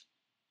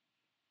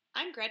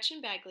I'm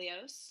Gretchen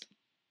Baglios.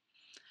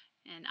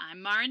 And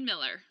I'm Marin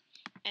Miller.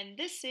 And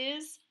this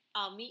is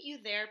I'll Meet You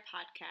There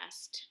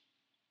podcast.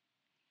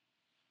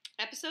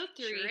 Episode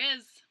 3. Sure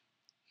is.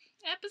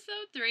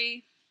 Episode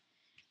 3.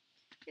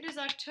 It is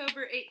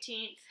October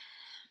 18th.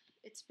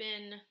 It's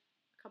been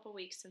a couple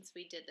weeks since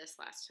we did this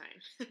last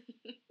time.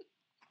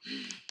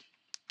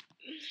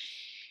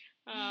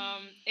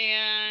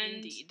 And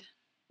Indeed.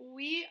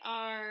 We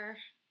are,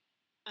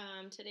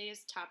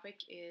 today's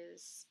topic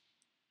is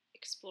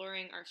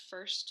exploring our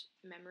first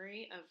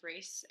memory of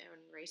race and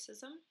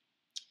racism.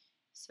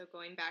 So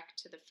going back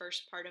to the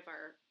first part of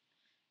our,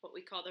 what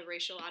we call the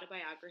racial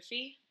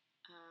autobiography.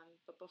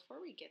 But before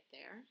we get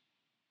there,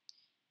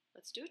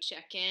 let's do a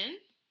check-in.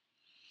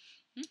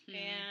 Mm-hmm.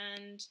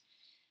 And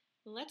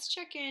let's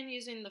check in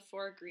using the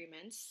 4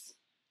 agreements.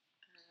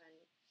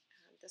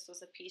 This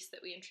was a piece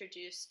that we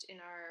introduced in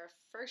our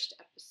first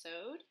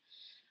episode.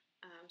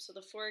 So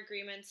the 4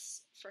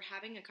 agreements for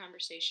having a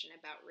conversation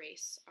about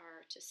race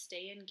are to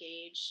stay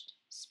engaged,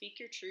 speak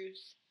your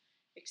truth,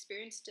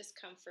 experience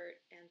discomfort,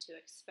 and to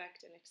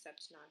expect and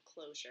accept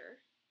non-closure.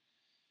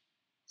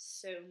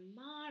 So,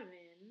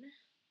 Marin,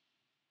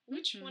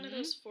 which one of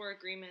those 4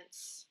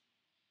 agreements,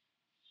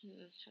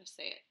 how to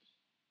say it,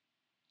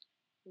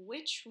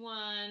 which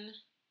one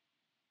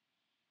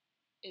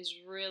is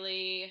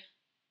really,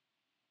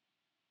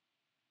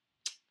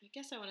 I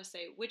guess I want to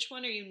say, which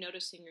one are you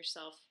noticing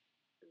yourself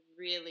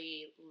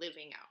really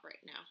living out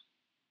right now?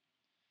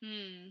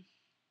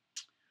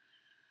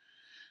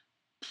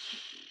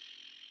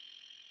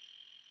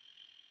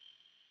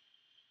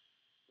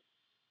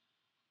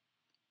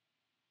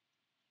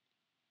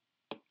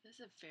 This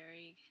is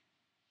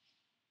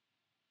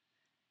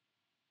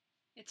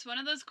it's one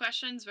of those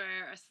questions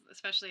where,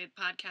 especially at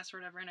podcasts or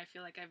whatever, and I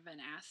feel like I've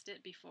been asked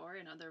it before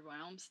in other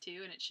realms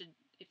too, and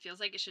it feels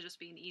like it should just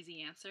be an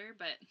easy answer,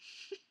 but,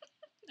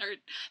 or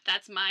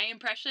that's my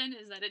impression,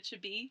 is that it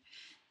should be,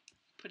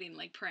 putting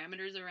like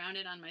parameters around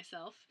it on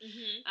myself.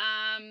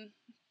 Mm-hmm.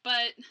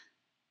 But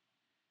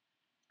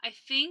I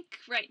think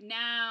right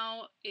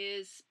now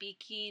is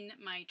speaking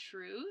my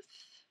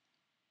truth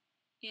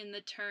in the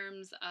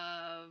terms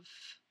of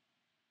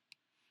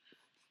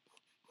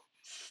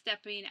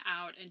stepping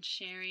out and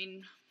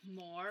sharing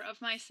more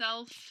of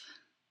myself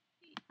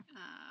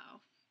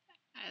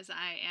as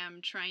I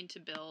am trying to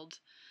build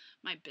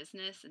my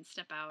business and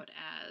step out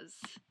as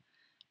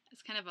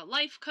kind of a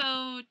life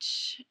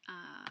coach,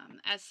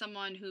 as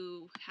someone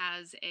who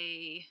has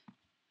a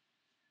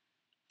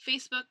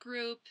Facebook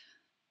group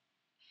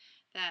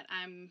that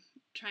I'm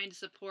trying to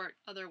support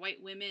other white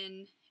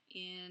women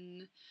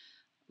in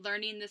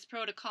learning this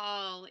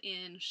protocol,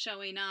 in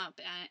showing up,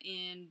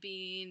 in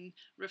being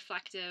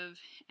reflective,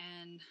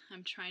 and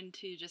I'm trying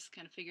to just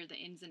kind of figure the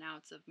ins and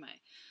outs of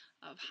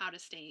how to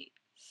stay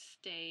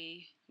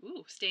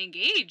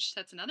engaged.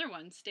 That's another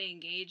one. Stay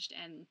engaged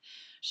and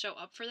show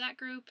up for that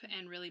group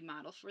and really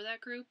model for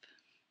that group.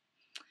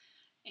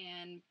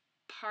 And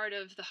part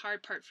of the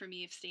hard part for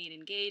me of staying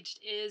engaged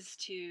is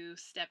to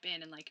step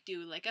in and like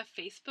do like a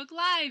Facebook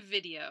Live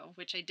video,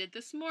 which I did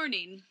this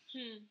morning.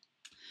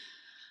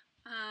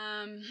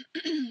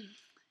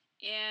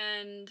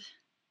 And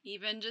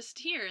even just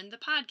here in the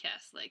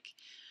podcast, like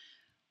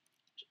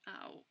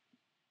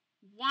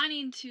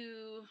wanting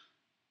to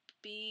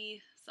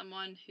be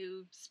someone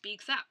who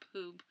speaks up,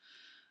 who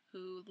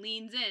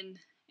leans in,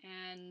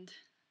 and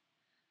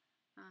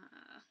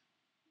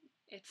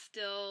it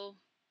still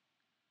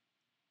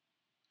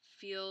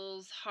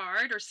feels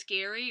hard or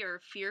scary or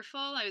fearful.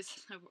 I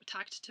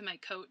talked to my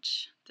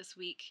coach this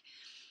week,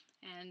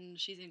 and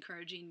she's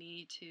encouraging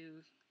me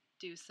to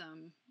do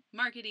some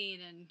marketing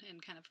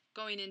and kind of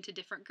going into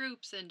different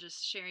groups and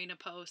just sharing a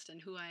post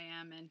and who I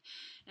am and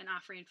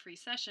offering free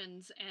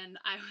sessions. And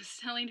I was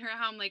telling her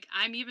how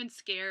I'm even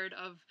scared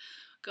of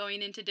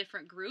going into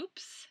different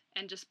groups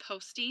and just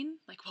posting,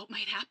 like, what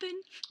might happen?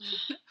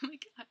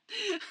 like,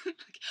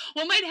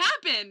 what might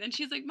happen? And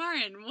she's like,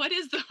 Marin, what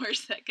is the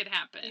worst that could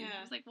happen? Yeah.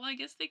 I was like, well, I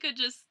guess they could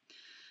just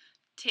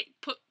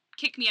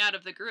kick me out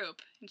of the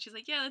group. And she's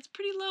like, yeah, that's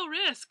pretty low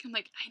risk. I'm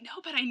like, I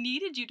know, but I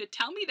needed you to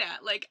tell me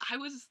that. Like, I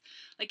was,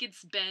 like,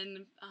 it's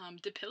been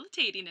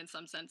debilitating in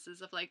some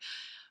senses of like,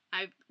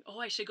 I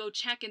should go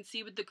check and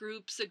see what the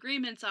group's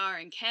agreements are,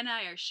 and can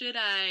I or should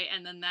I?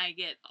 And then I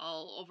get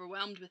all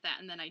overwhelmed with that,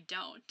 and then I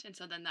don't. And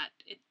so then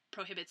it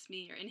prohibits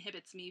me or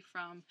inhibits me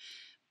from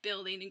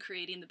building and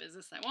creating the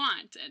business I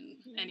want.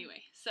 And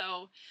anyway,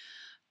 so,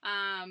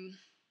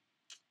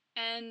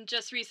 and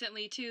just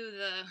recently too,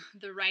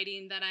 the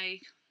writing that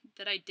I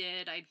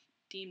did, I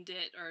deemed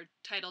it or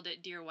titled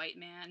it Dear White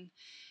Man,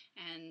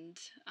 and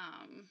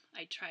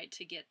I tried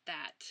to get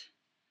that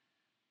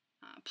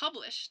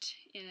published.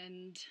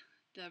 And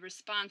the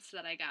response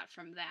that I got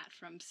from that,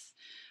 from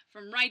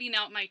writing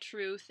out my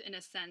truth in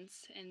a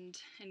sense, and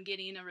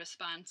getting a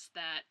response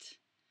that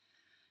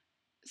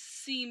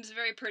seems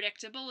very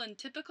predictable and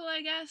typical,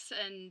 I guess,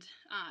 and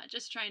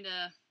just trying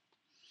to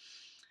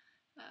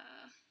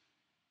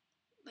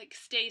like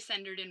stay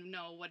centered and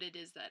know what it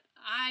is that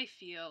I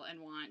feel and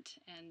want,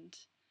 and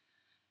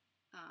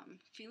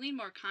feeling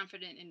more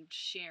confident in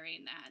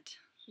sharing that.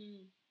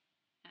 Mm.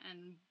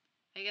 And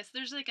I guess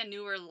there's like a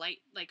newer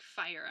light, like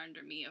fire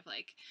under me of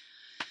like,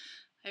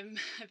 I'm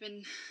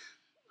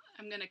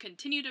going to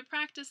continue to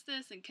practice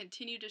this and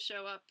continue to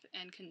show up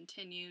and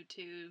continue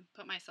to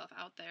put myself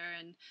out there.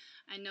 And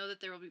I know that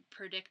there will be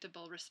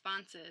predictable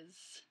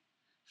responses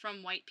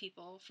from white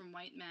people, from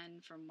white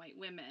men, from white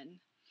women.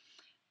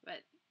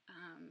 But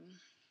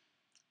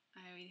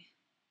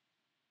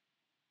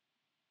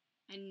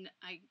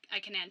I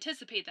can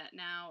anticipate that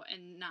now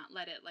and not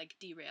let it like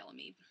derail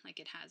me like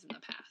it has in the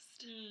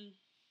past. Mm.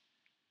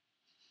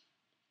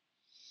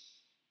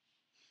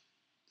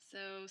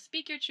 So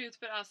speak your truth,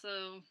 but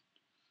also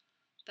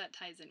that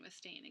ties in with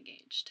staying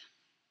engaged.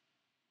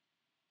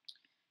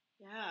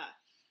 Yeah.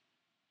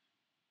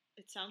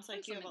 It sounds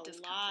like you have a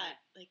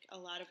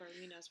lot of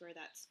arenas where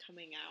that's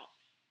coming out.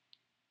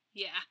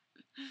 Yeah.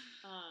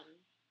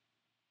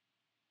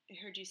 I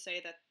heard you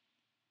say that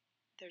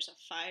there's a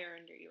fire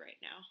under you right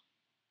now.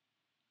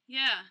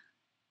 Yeah.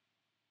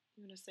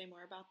 You want to say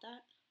more about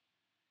that?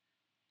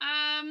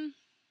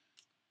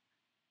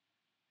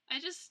 I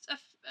just a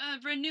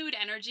renewed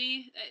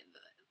energy.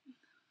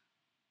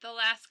 The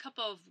last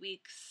couple of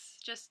weeks,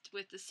 just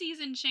with the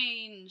season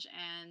change,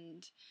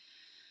 and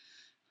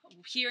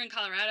here in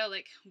Colorado,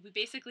 like we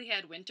basically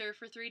had winter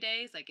for 3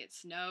 days. Like it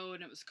snowed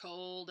and it was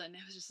cold, and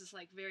it was just this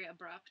like very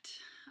abrupt.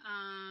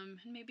 And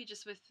maybe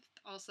just with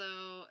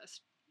also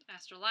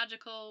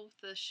astrological,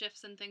 the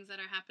shifts and things that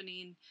are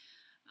happening.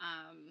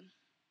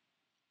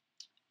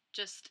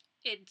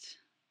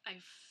 I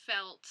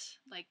felt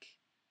like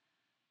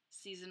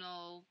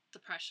seasonal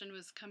depression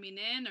was coming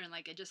in, or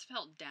like I just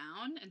felt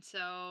down, and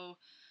so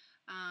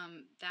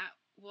that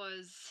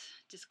was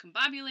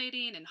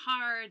discombobulating and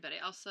hard. But I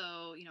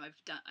also,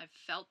 I've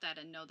felt that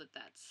and know that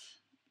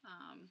that's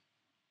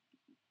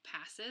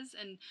passes,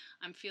 and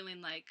I'm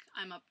feeling like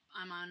I'm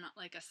on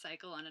like a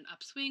cycle on an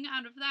upswing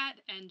out of that,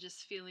 and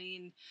just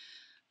feeling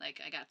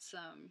like I got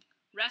some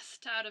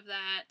rest out of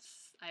that.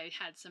 I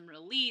had some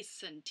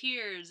release and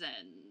tears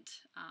and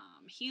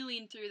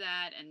healing through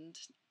that, and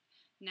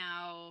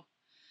now,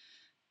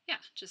 yeah,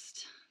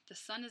 just the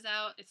sun is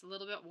out. It's a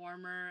little bit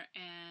warmer,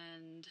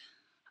 and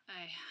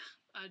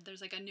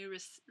there's like a new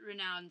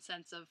renowned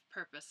sense of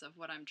purpose of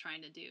what I'm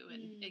trying to do,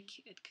 and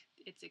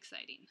it's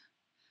exciting.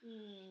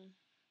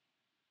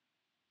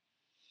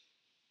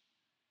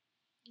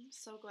 I'm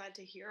so glad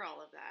to hear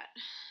all of that.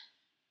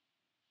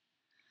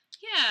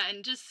 Yeah,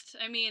 and just,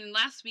 I mean,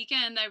 last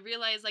weekend I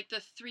realized like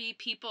the 3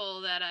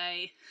 people that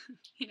I,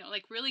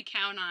 like really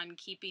count on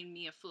keeping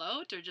me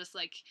afloat or just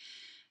like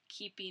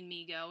keeping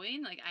me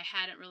going, like I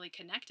hadn't really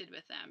connected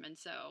with them. And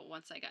so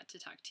once I got to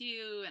talk to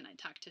you and I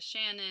talked to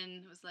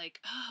Shannon, it was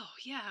like, oh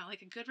yeah,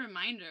 like a good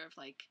reminder of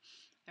like,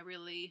 I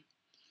really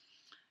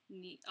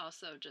need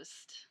also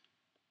just,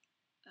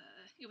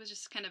 it was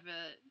just kind of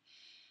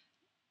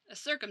a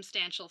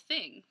circumstantial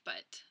thing,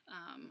 but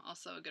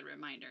also a good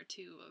reminder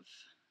too of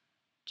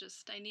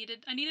just I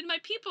needed my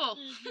people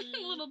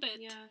a little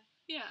bit.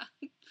 Yeah.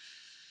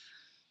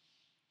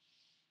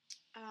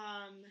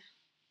 I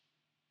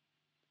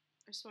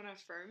just want to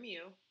affirm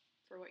you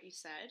for what you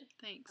said.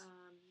 Thanks.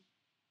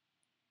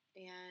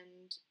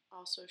 And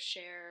also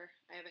share,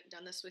 I haven't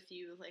done this with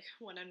you like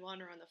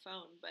one-on-one or on the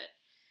phone, but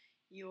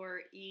your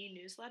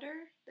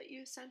e-newsletter that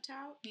you sent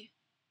out.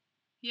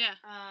 Yeah.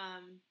 I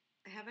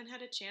haven't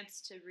had a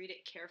chance to read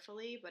it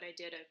carefully, but I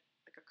did a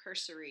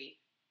cursory.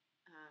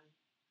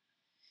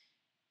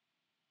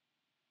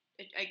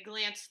 I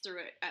glanced through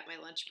it at my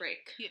lunch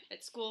break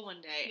at school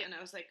one day, and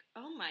I was like,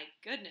 oh my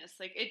goodness.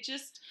 Like it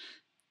just,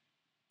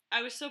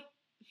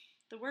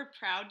 the word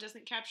proud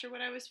doesn't capture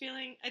what I was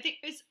feeling. I think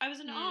I was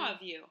in awe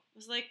of you. I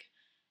was like,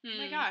 oh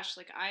my gosh,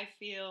 like I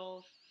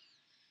feel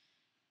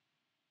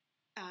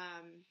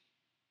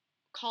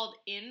called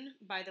in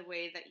by the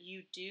way that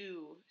you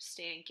do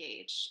stay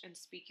engaged and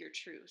speak your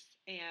truth,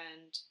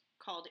 and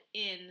called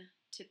in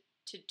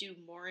to do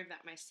more of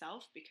that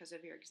myself because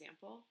of your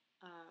example.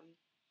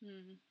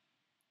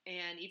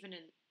 And even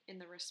in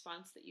the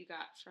response that you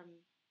got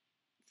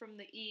from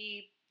the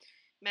E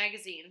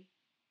magazine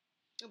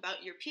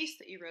about your piece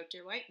that you wrote,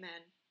 Dear White Men,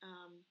 I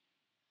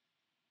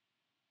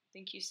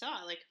think you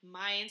saw, like,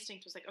 my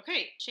instinct was like,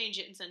 okay, change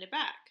it and send it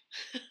back.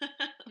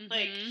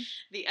 Like,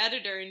 the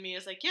editor in me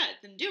is like, yeah,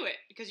 then do it,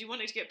 because you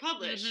want it to get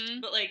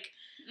published. But, like,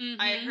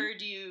 I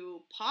heard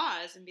you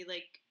pause and be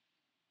like,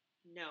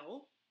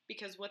 no,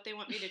 because what they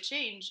want me to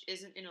change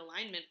isn't in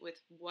alignment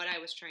with what I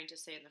was trying to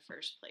say in the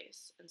first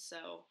place. And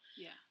so,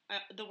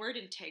 the word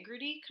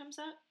integrity comes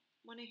up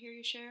when I hear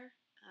you share.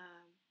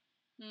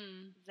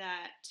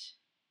 That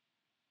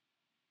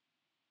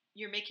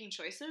you're making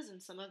choices,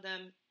 and some of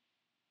them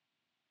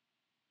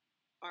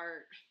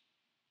are,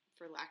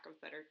 for lack of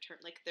a better term,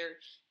 like they're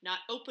not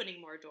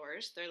opening more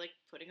doors. They're like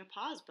putting a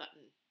pause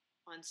button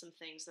on some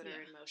things that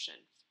are in motion.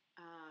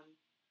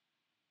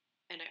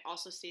 And I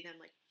also see them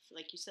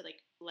like you said,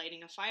 like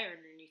lighting a fire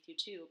underneath you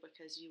too,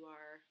 because you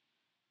are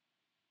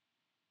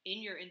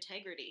in your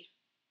integrity.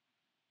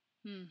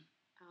 And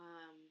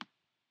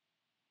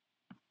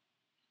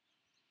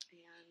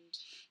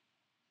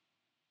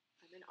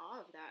and I'm in awe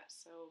of that.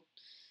 So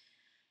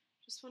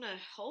just want to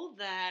hold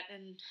that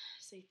and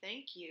say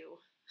thank you.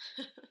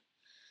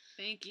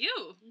 Thank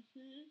you.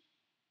 Mm-hmm.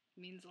 It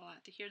means a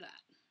lot to hear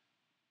that.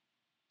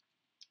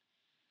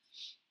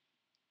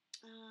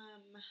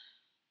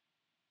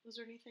 Was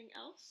there anything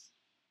else?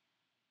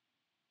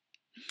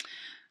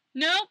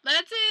 Nope,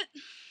 that's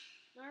it.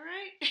 All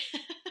right.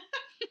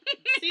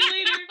 See you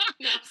later.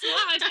 No.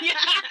 Slide. Yeah,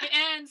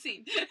 and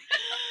scene.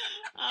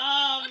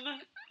 I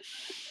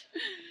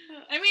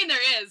mean,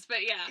 there is,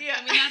 but yeah. I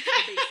mean, that's the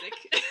basic.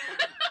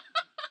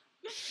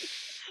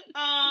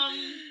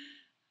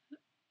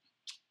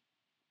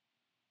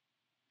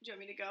 Do you want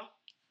me to go?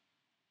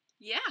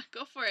 Yeah,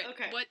 go for it.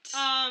 Okay. What?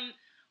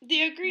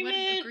 The agreement.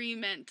 What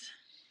agreement?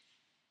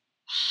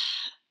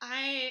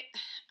 I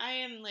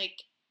am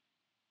like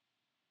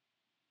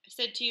I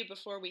said to you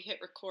before we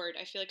hit record.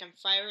 I feel like I'm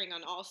firing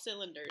on all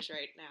cylinders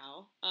right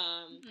now.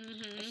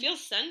 I feel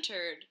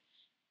centered,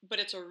 but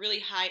it's a really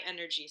high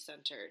energy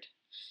centered.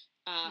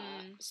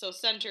 So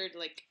centered,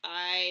 like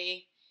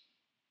I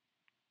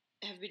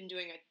have been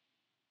doing a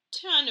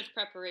ton of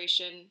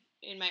preparation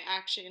in my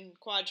action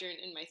quadrant,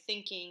 in my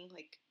thinking,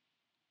 like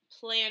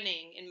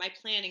planning, and my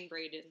planning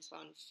brain is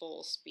on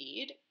full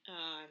speed.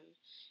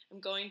 I'm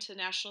going to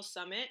National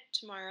Summit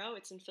tomorrow.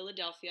 It's in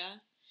Philadelphia.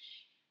 I'm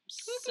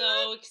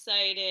so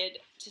excited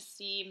to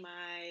see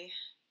my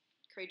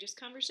Courageous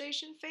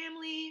Conversation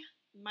family,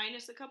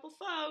 minus a couple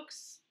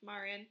folks.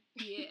 Marin.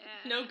 Yeah.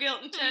 No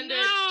guilt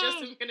intended. Just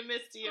I'm gonna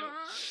miss you.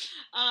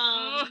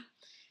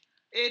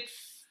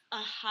 It's a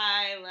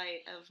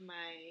highlight of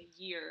my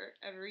year.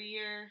 Every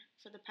year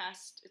for the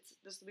past,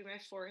 this will be my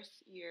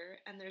 4th year,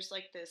 and there's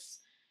like this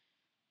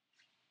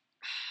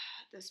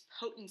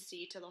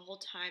potency to the whole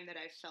time that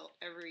I've felt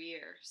every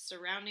year,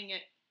 surrounding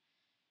it,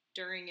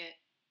 during it.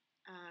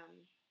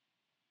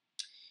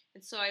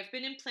 And so I've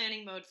been in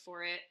planning mode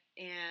for it,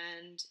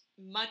 and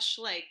much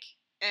like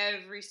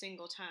every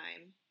single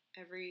time,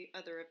 every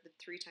other of the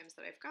 3 times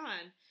that I've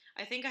gone,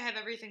 I think I have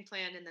everything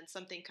planned, and then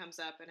something comes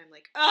up, and I'm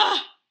like,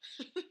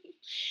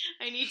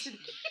 I need to,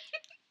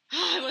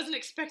 I wasn't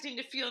expecting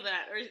to feel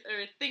that,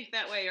 or think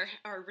that way,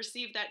 or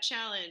receive that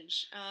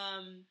challenge.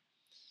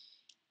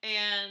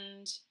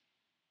 And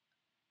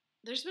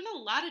there's been a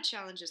lot of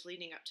challenges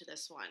leading up to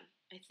this one.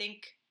 I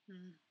think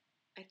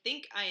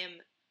I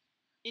am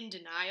in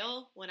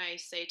denial when I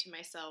say to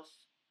myself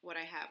what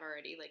I have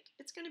already. Like,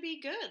 it's going to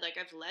be good. Like,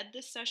 I've led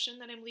this session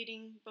that I'm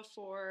leading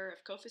before.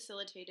 I've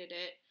co-facilitated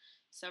it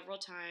several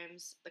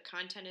times. The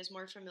content is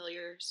more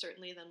familiar,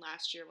 certainly, than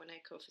last year when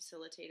I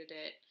co-facilitated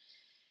it.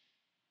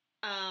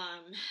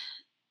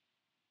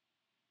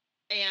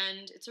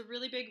 And it's a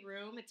really big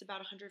room. It's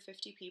about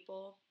 150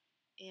 people.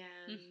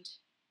 And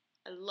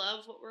I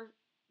love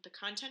the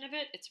content of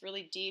it. It's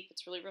really deep.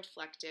 It's really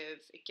reflective.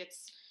 It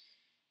gets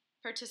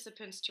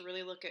participants to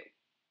really look at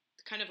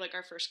kind of like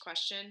our first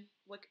question,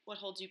 what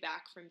holds you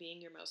back from being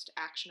your most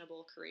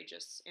actionable,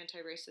 courageous,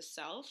 anti-racist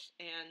self,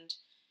 and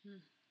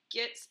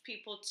gets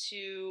people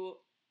to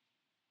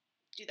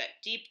do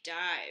that deep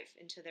dive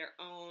into their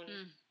own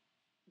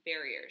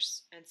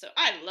barriers. And so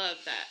I love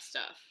that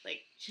stuff.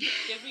 Like,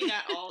 give me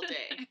that all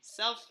day.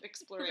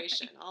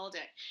 Self-exploration all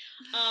day.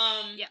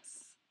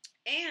 Yes.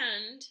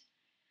 And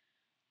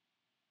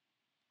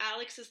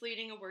Alex is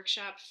leading a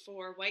workshop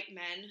for white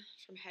men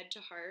from head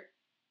to heart.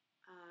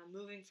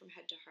 Moving from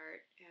head to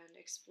heart and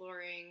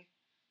exploring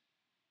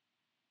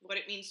what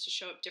it means to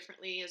show up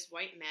differently as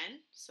white men.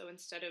 So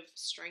instead of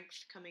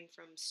strength coming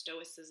from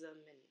stoicism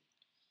and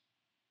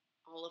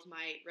all of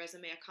my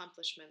resume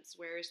accomplishments,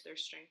 where is their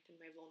strength in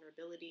my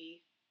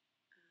vulnerability?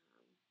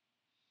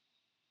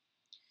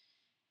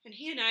 And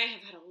he and I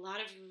have had a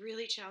lot of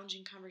really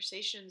challenging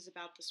conversations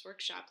about this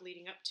workshop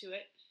leading up to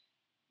it,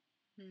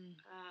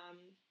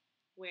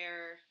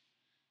 where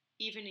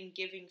even in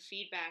giving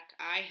feedback,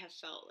 I have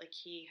felt like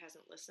he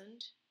hasn't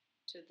listened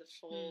to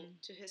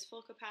to his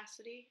full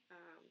capacity.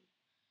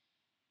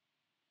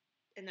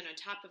 And then on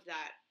top of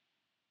that,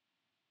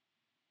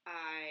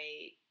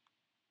 I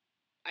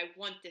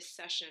want this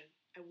session.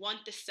 I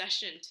want this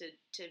session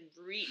to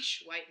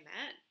reach white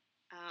men.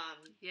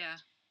 Yeah.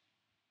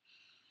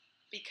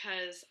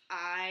 Because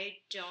I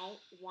don't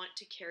want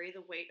to carry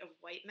the weight of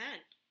white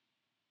men.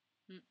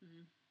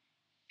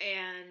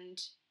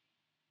 And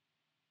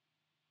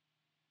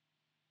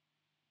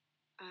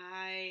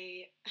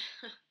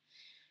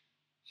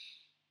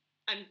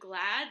I'm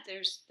glad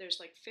there's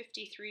like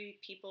 53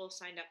 people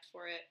signed up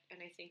for it,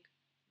 and I think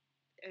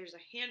there's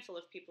a handful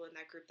of people in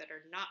that group that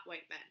are not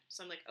white men.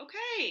 So I'm like,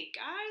 okay,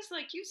 guys,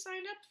 like, you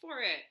signed up for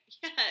it.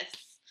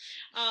 Yes.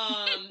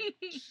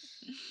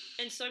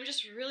 And so I'm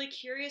just really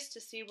curious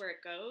to see where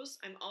it goes.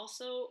 I'm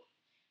also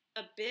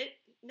I'm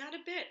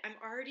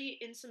already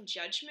in some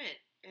judgment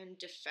and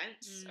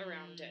defense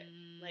around it.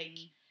 Like,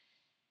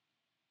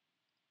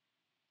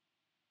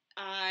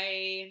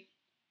 I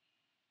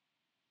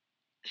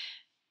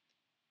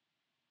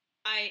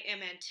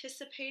am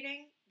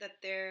anticipating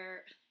that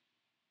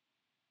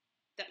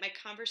my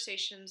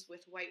conversations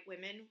with white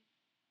women,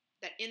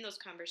 that in those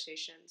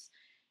conversations,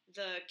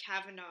 the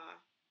Kavanaugh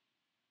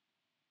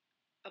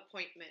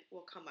appointment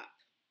will come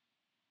up.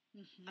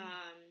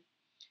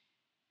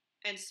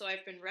 And so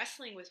I've been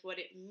wrestling with what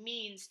it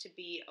means to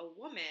be a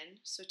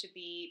woman, so to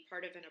be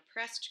part of an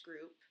oppressed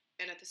group,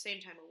 and at the same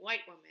time a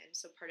white woman,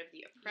 so part of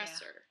the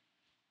oppressor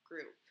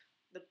group,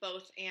 the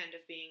both and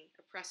of being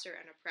oppressor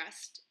and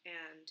oppressed.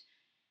 And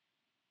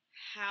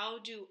how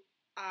do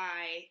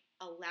I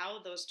allow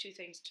those two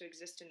things to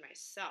exist in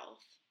myself?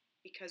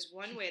 Because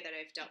one way that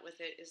I've dealt with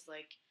it is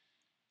like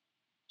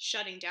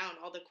shutting down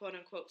all the quote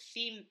unquote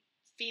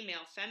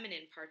female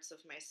feminine parts of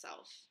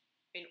myself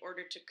in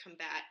order to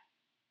combat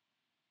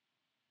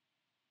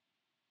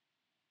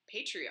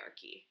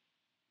patriarchy.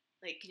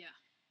 Like,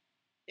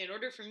 in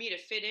order for me to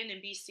fit in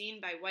and be seen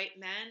by white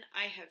men,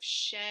 I have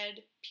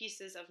shed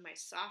pieces of my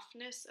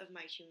softness, of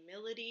my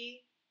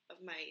humility, of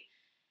my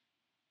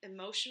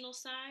emotional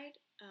side.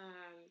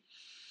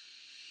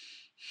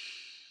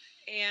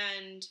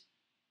 And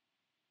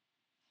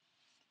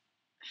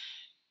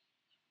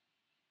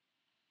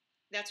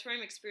that's where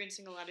I'm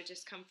experiencing a lot of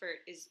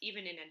discomfort, is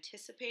even in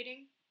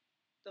anticipating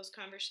those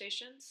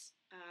conversations,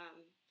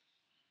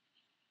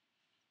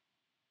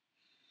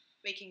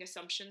 making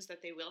assumptions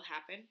that they will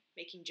happen,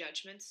 making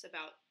judgments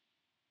about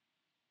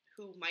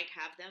who might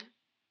have them.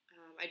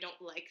 I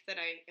don't like that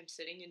I am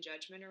sitting in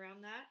judgment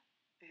around that.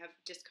 I have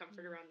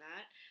discomfort around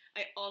that.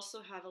 I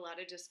also have a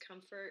lot of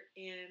discomfort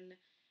in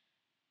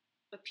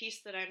a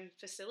piece that I'm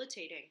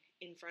facilitating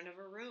in front of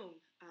a room,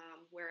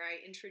 where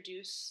I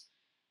introduce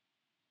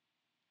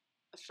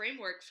a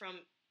framework from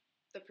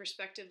the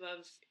perspective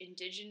of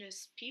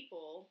Indigenous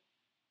people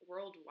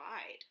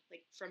worldwide,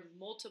 like from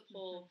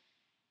multiple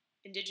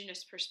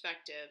Indigenous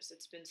perspectives.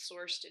 It's been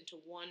sourced into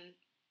one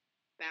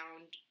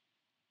bound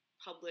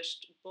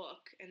published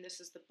book, and this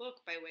is the book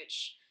by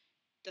which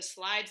the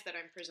slides that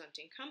I'm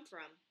presenting come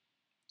from.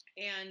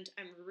 And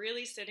I'm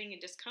really sitting in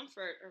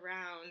discomfort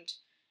around,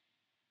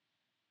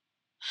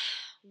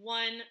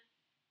 one,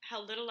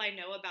 how little I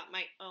know about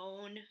my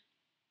own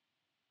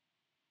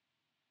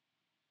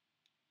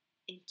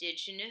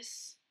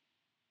Indigenous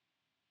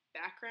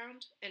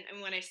background. And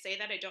when I say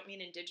that, I don't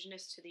mean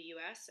Indigenous to the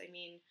US. I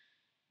mean,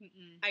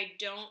 I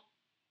don't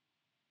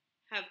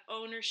have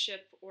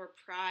ownership or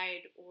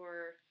pride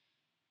or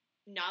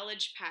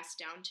knowledge passed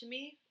down to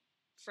me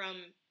from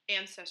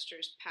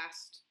ancestors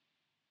past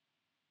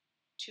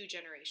 2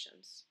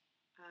 generations.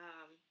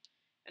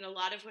 And a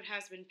lot of what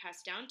has been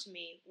passed down to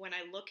me, when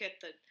I look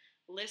at the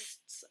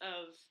lists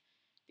of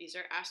these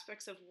are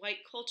aspects of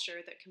white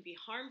culture that can be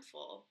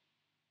harmful,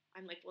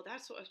 I'm like, well,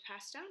 that's what was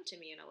passed down to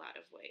me in a lot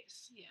of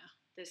ways. Yeah,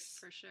 this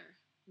for sure.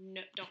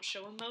 No, don't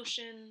show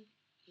emotion,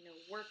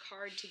 work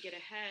hard to get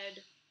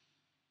ahead,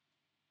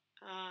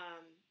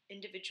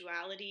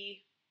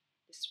 individuality,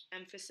 this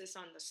emphasis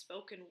on the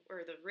spoken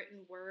or the written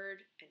word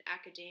and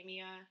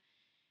academia.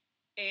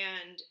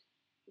 And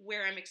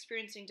where I'm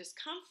experiencing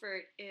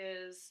discomfort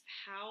is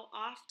how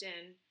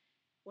often,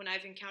 when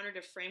I've encountered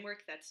a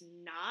framework that's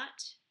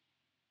not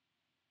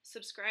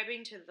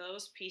subscribing to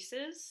those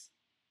pieces,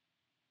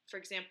 for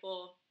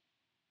example,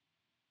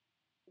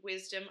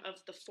 wisdom of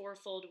the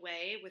fourfold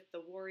way with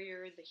the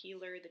warrior, the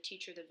healer, the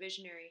teacher, the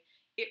visionary,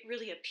 it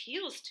really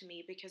appeals to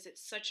me because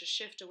it's such a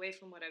shift away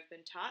from what I've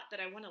been taught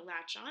that I want to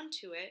latch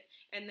onto it.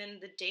 And then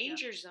the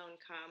danger zone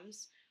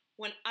comes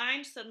when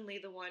I'm suddenly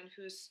the one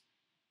who's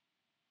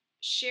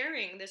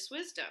sharing this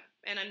wisdom,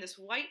 and I'm this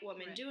white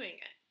woman doing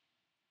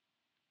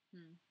it.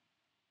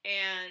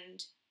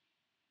 And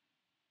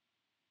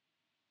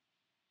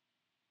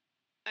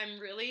I'm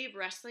really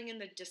wrestling in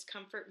the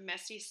discomfort,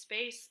 messy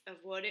space of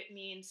what it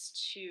means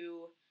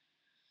to,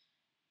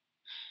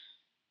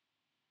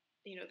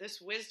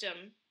 this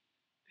wisdom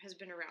has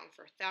been around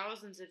for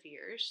thousands of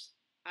years.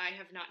 I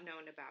have not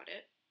known about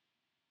it.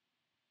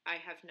 I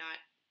have not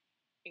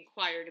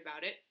inquired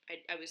about it.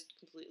 I was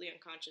completely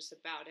unconscious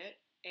about it.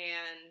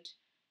 And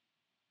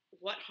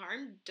what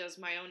harm does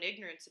my own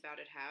ignorance about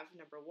it have?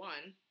 Number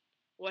one.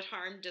 What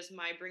harm does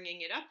my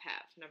bringing it up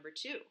have? Number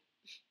two.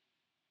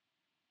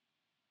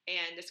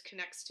 And this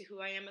connects to who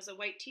I am as a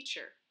white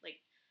teacher. Like,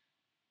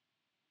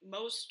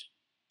 most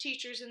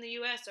teachers in the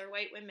US are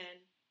white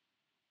women,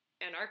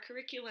 and our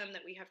curriculum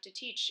that we have to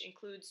teach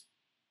includes,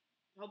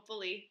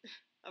 hopefully,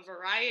 a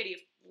variety of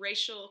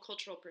racial,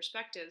 cultural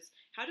perspectives.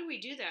 How do we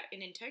do that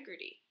in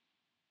integrity?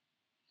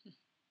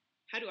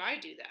 How do I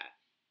do that?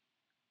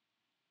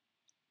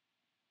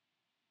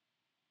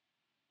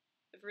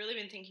 I've really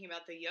been thinking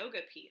about the yoga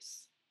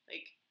piece.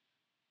 Like,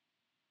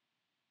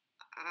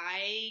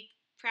 I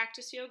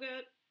practice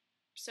yoga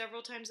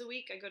several times a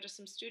week. I go to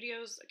some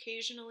studios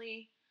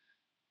occasionally.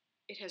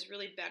 It has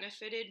really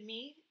benefited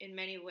me in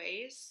many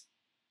ways.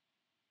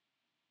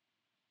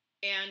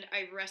 And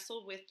I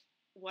wrestle with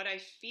what I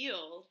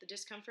feel, the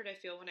discomfort I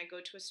feel when I go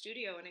to a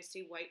studio and I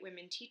see white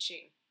women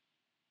teaching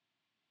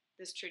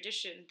this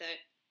tradition that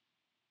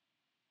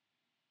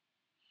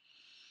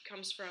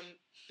comes from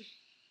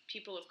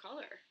people of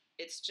color.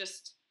 It's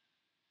just,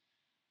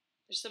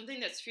 there's something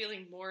that's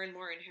feeling more and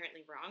more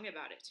inherently wrong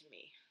about it to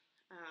me.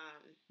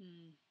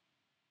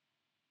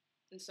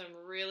 And so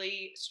I'm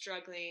really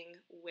struggling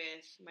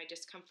with my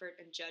discomfort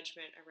and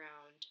judgment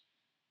around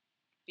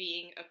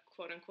being a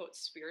quote-unquote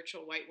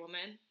spiritual white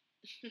woman.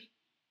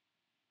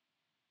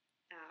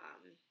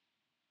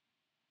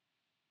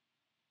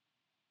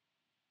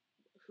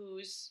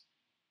 Whose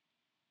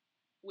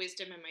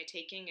wisdom am I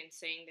taking and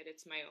saying that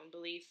it's my own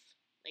belief?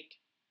 Like,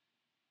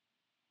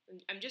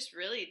 I'm just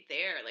really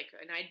there. Like,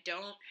 and I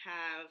don't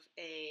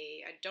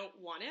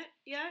want it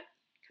yet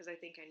because I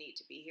think I need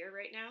to be here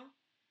right now.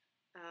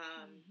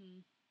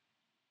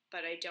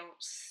 But I don't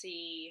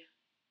see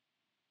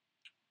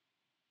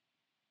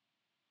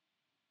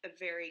a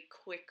very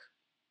quick,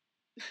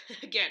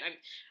 again,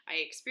 I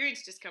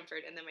experience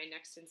discomfort and then my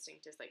next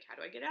instinct is like, how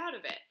do I get out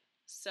of it?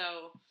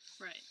 So,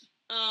 right.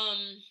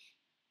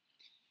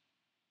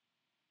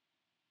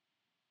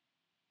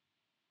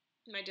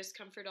 My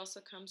discomfort also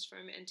comes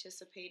from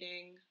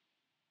anticipating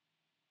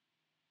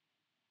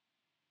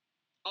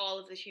all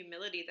of the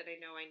humility that I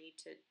know I need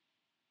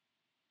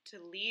to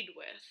lead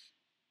with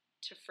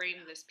to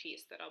frame this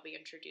piece that I'll be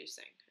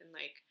introducing, and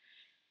like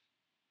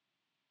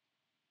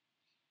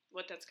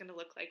what that's going to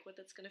look like, what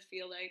that's going to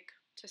feel like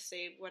to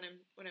say what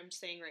I'm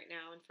saying right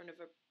now in front of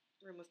a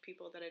room of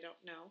people that I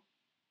don't know.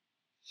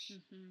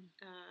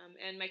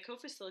 And my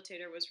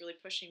co-facilitator was really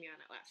pushing me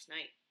on it last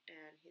night,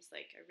 and he's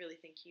like, I really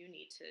think you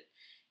need to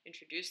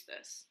introduce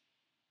this.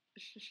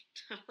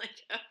 I'm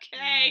like,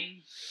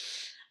 okay.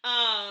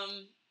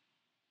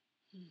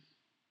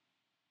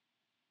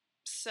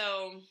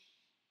 So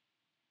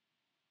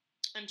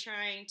I'm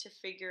trying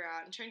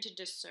to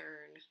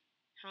discern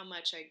how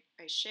much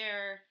I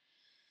share.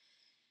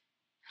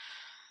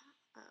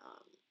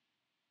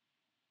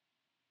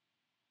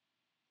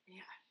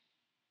 Yeah.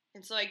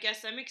 And so I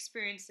guess I'm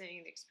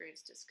experiencing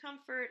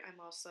discomfort. I'm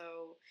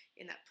also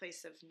in that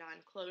place of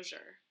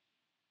non-closure.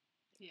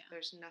 Yeah.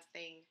 There's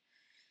nothing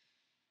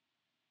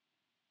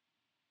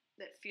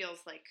that feels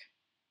like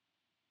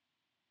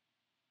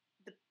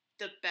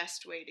the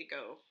best way to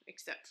go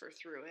except for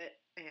through it,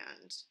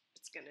 and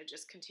it's going to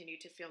just continue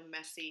to feel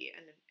messy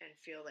and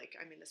feel like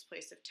I'm in this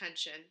place of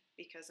tension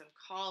because I'm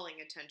calling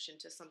attention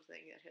to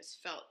something that has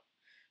felt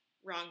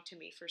wrong to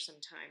me for some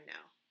time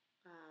now.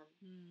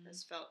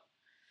 Has felt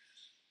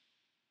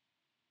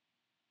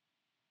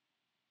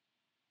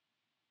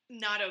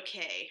not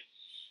okay.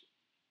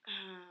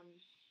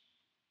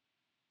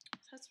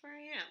 So that's where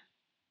I am.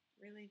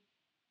 Really,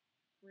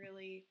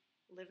 really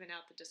living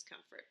out the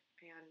discomfort.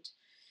 And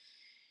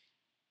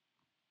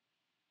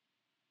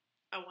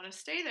I want to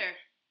stay there.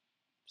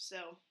 So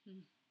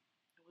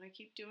I want to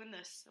keep doing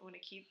this. I want to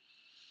keep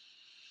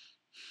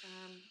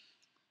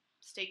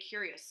stay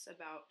curious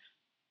about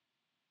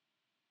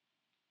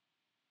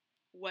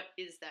what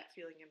is that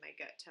feeling in my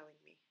gut telling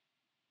me.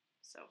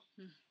 So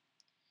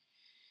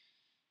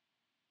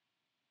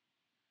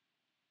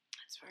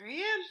that's where I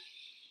am.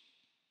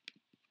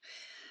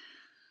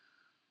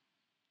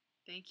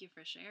 Thank you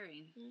for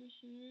sharing.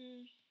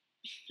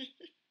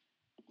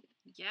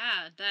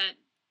 Yeah, that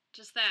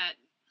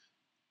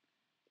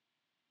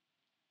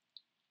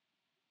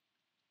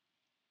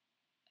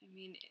I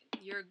mean,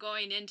 you're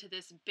going into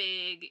this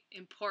big,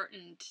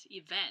 important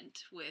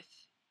event with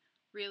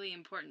really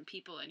important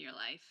people in your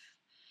life,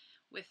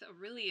 with a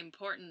really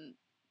important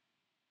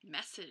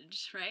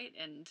message, right?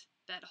 And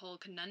that whole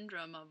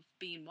conundrum of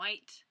being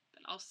white,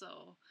 but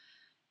also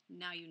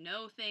now you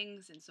know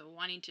things, and so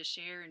wanting to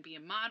share and be a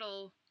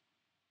model,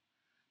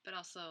 but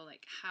also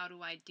like, how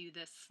do I do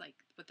this, like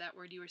with that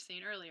word you were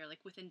saying earlier,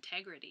 like with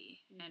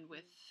integrity and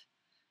with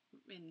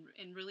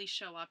and really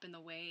show up in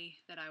the way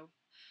that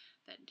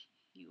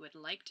you would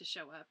like to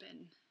show up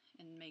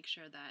and make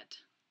sure that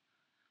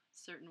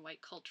certain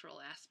white cultural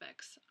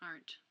aspects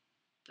aren't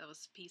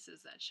those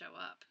pieces that show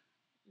up.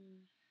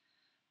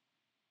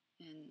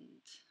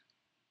 And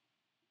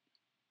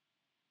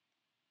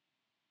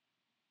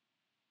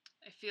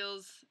it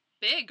feels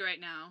big right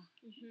now.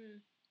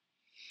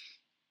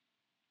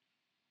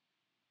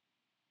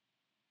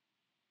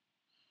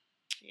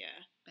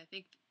 Yeah.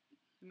 I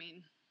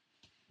mean,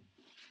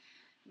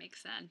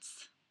 makes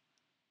sense.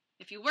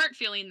 If you weren't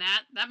feeling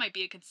that might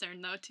be a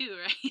concern though too,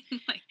 right?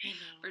 Like,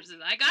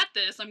 versus I got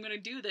this, I'm gonna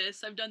do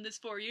this, I've done this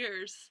 4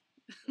 years.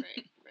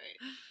 Right.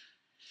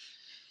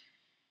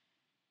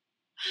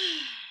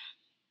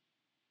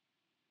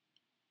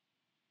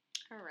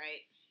 All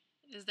right.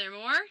 Is there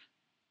more?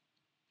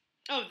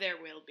 Oh, there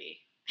will be.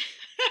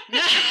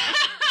 But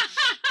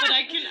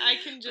I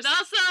can just. But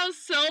also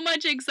so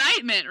much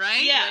excitement,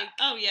 right? Yeah.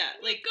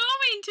 Like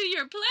going to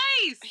your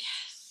place.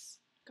 Yes.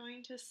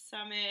 Going to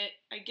Summit.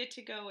 I get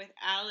to go with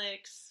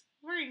Alex.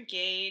 We're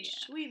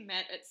engaged. Yeah. We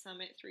met at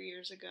Summit 3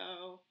 years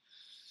ago.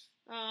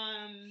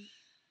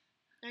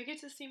 I get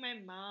to see my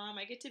mom.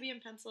 I get to be in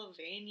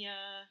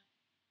Pennsylvania.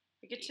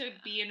 I get to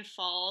be in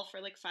fall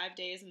for like 5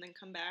 days and then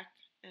come back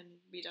and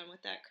be done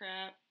with that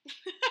crap.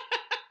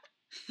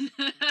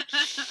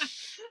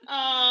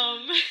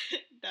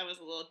 That was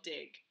a little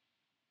dig.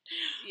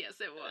 Yes,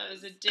 it was. That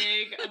was a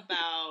dig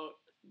about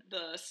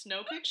the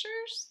snow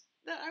pictures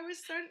that I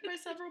was sent by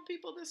several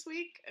people this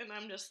week, and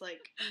I'm just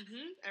like,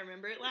 I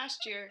remember it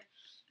last year.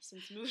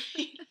 since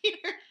moving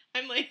here.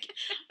 I'm like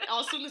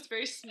also in this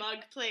very smug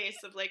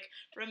place of like,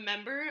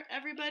 remember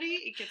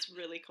everybody, it gets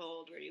really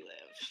cold where you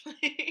live.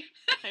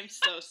 I'm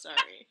so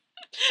sorry.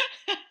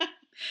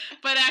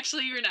 But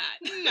actually you're not.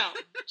 No,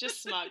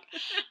 just smug.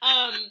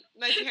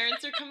 My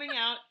parents are coming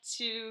out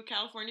to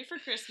California for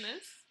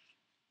Christmas.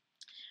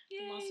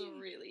 Yay. I'm also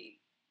really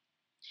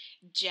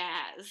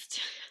jazzed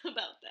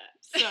about that.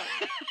 So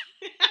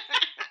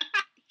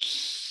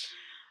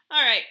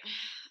all right.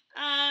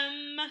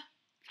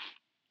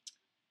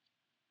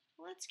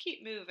 Let's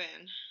keep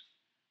moving.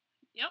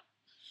 Yep.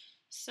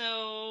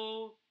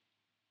 So,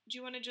 do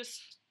you want to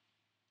just,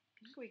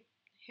 I think we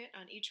hit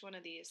on each one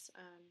of these,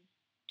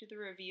 do the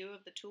review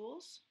of the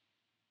tools?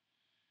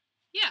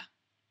 Yeah.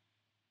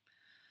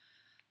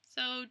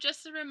 So,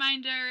 just a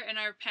reminder, in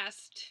our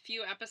past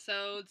few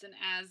episodes, and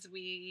as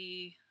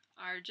we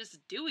are just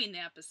doing the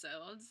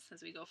episodes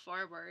as we go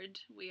forward,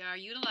 we are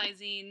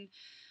utilizing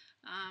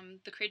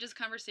the Courageous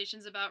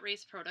Conversations About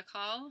Race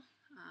protocol.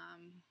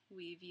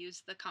 We've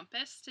used the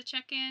compass to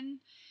check in.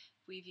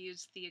 We've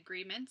used the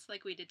agreements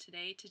like we did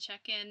today to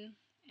check in.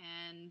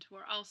 And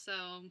we're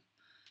also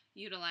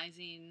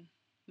utilizing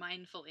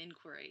mindful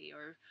inquiry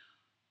or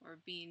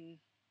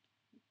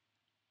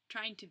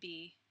trying to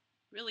be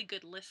really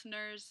good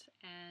listeners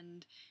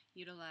and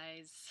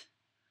utilize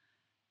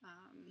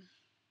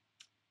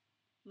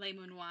Le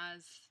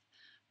Manoir's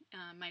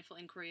mindful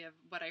inquiry of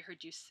what I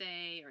heard you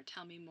say or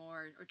tell me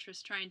more, or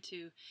just trying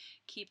to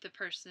keep the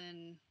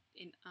person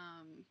in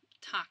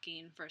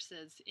talking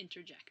versus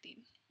interjecting.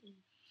 Mm-hmm.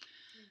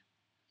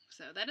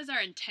 So that is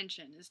our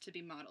intention, is to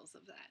be models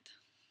of that.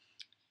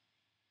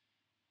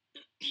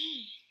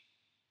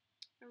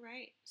 All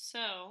right,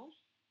 so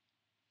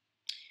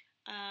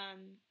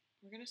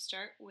we're going to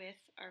start with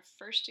our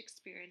first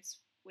experience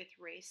with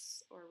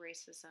race or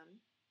racism,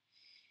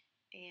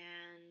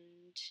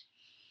 and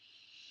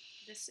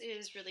this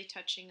is really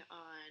touching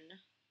on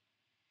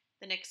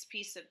the next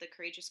piece of the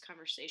Courageous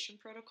Conversation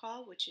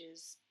protocol, which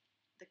is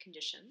the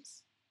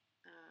conditions.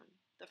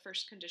 The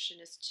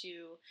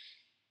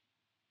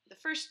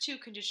first two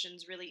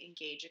conditions really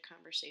engage a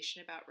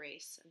conversation about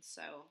race. And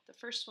so the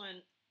first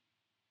one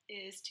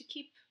is to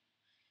keep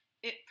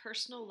it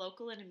personal,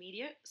 local, and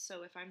immediate.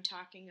 So if I'm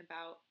talking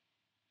about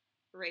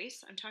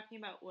race, I'm talking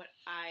about what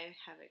I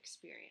have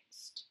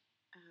experienced.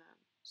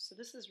 So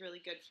this is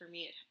really good for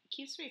me. It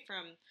keeps me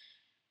from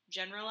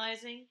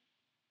generalizing,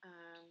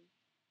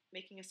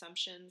 making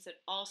assumptions.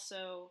 It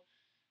also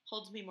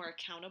holds me more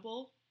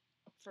accountable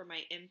for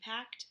my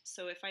impact.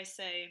 So if I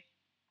say,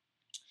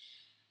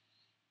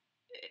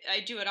 I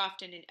do it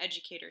often in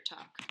educator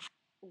talk,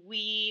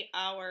 we,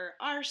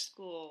 our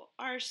school,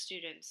 our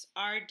students,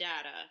 our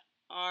data,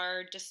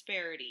 our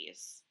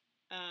disparities.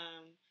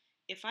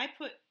 If I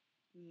put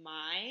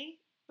my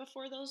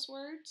before those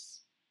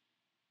words,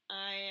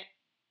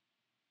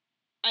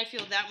 I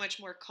feel that much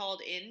more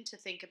called in to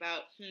think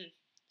about,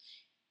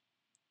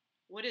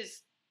 what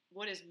is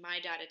my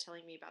data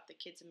telling me about the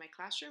kids in my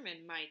classroom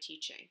and my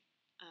teaching?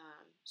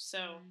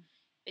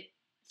 It,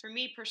 for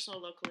me,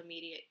 personal, local,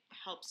 immediate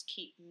helps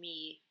keep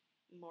me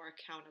more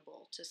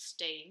accountable to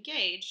stay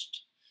engaged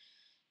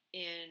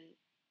in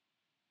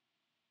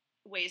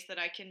ways that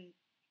I can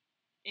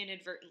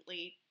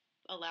inadvertently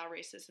allow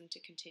racism to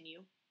continue.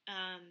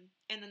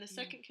 And then the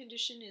second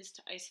condition is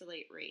to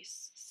isolate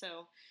race.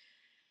 So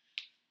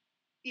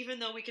even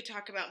though we could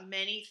talk about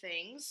many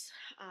things,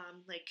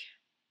 like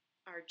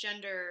our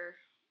gender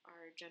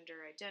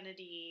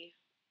identity,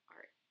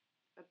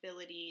 our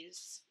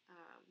abilities,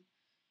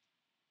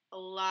 a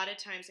lot of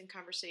times in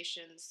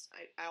conversations,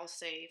 I'll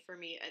say for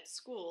me at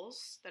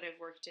schools that I've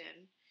worked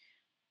in,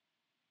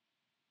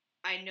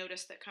 I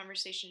notice that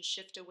conversations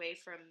shift away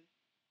from,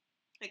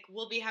 like,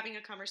 we'll be having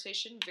a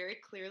conversation very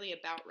clearly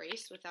about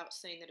race without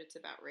saying that it's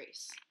about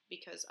race,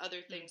 because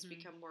other things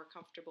become more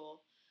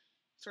comfortable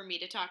for me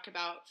to talk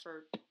about.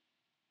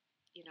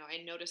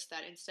 I noticed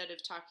that instead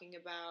of talking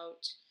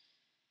about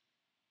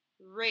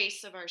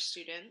race of our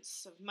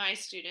students, of my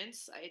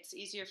students, it's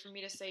easier for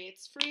me to say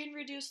it's free and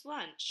reduced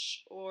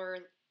lunch, or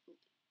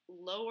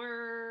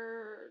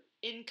lower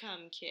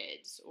income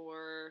kids,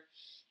 or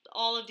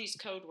all of these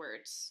code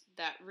words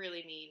that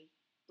really mean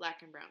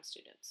Black and brown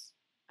students.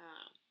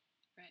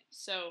 Right.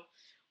 So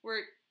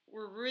we're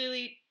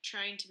really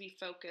trying to be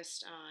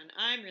focused on,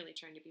 I'm really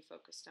trying to be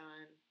focused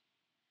on,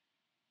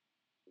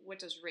 what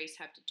does race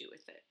have to do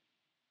with it?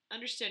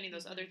 Understanding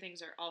those other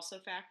things are also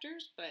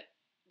factors, but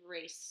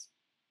race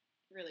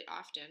really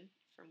often,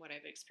 from what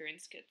I've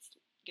experienced,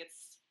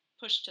 gets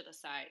pushed to the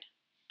side.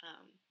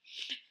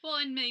 Well,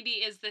 and maybe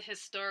is the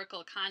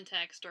historical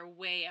context or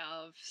way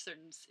of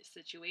certain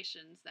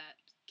situations that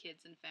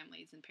kids and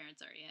families and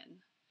parents are in.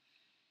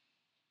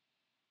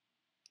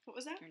 What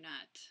was that? Or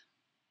not.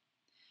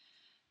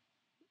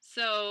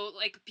 So,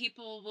 like,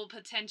 people will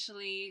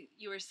potentially,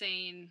 you were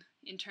saying,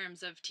 in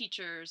terms of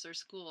teachers or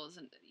schools,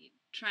 and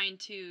trying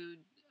to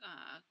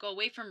go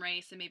away from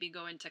race and maybe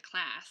go into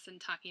class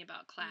and talking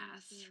about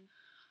class.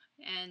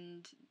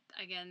 And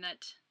again,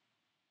 that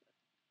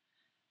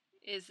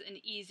is an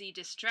easy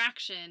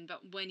distraction,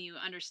 but when you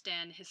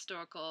understand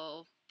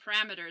historical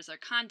parameters or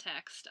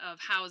context of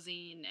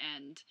housing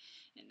and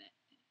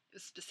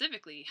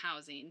specifically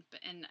housing,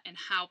 and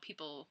how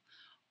people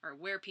or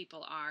where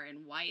people are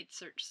and why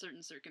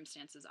certain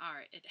circumstances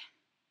are,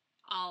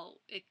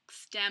 it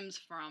stems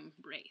from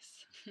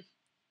race.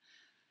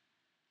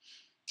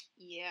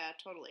 Yeah,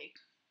 totally.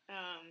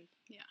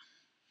 Yeah.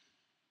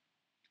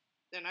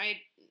 And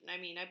I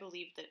mean, I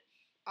believe that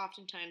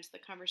oftentimes the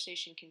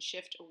conversation can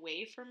shift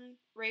away from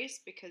race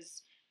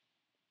because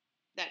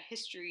that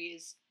history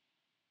is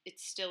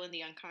it's still in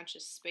the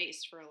unconscious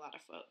space for a lot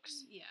of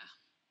folks. Yeah.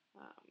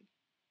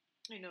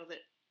 I know that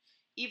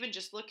even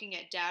just looking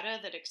at data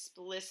that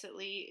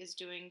explicitly is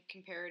doing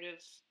comparative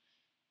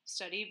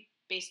study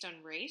based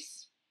on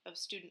race of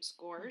student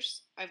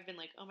scores, I've been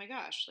like, oh my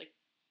gosh, like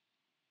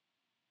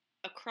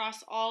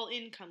across all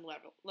income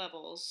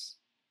levels,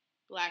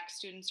 Black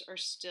students are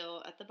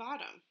still at the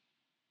bottom.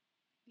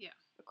 Yeah.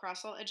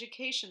 Across all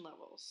education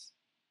levels.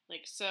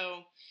 Like,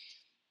 so,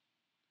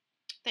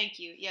 thank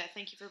you. Yeah,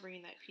 thank you for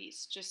bringing that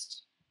piece.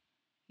 Just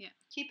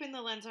keeping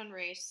the lens on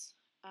race.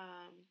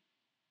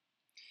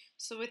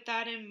 So, with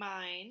that in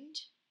mind,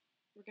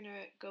 we're going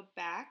to go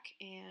back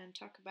and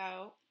talk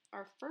about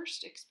our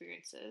first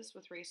experiences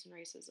with race and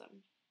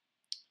racism.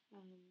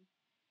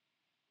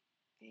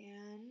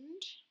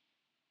 And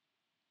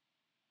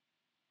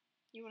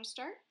you want to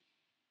start?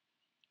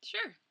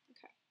 Sure.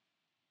 Okay.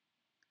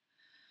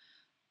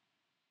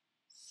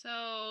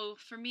 So,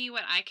 for me,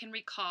 what I can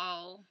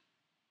recall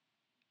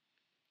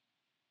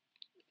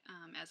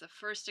as a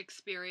first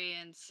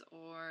experience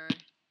or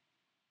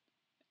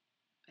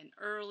an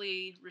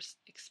early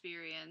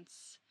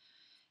experience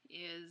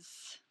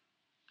is,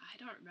 I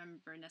don't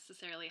remember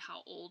necessarily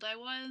how old I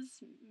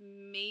was,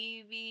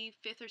 maybe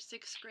 5th or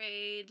 6th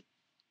grade,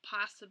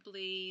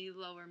 possibly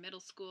lower middle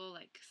school,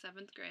 like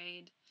 7th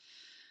grade.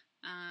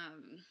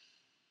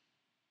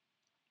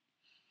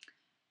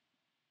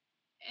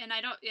 And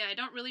I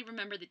don't really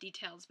remember the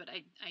details, but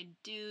I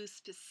do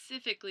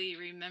specifically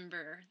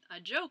remember a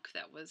joke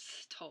that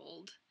was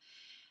told.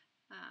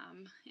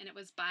 And it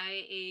was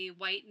by a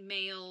white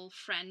male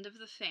friend of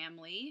the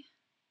family.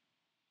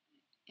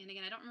 And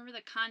again, I don't remember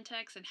the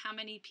context and how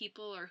many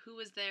people or who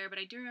was there, but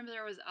I do remember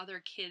there was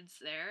other kids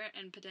there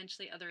and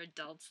potentially other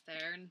adults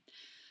there, and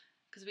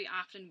because we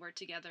often were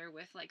together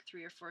with like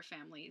 3 or 4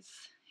 families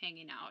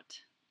hanging out.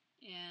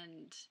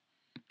 And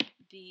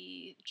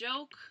the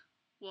joke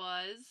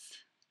was,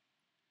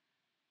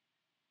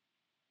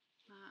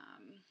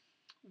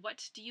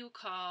 what do you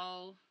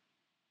call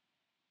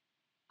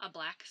a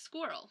black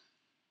squirrel?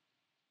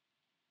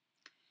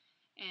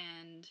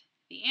 And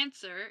the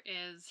answer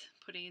is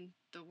putting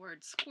the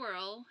word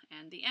squirrel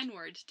and the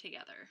N-word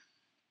together.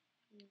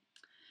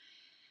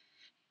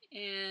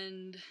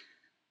 And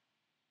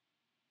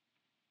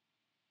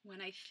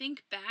when I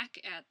think back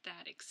at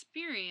that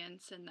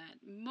experience and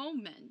that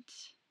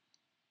moment,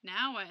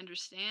 now I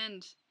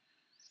understand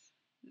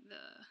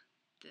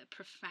the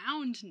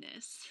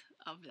profoundness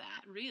of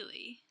that,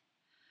 really.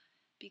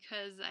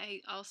 Because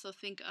I also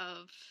think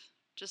of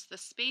just the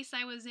space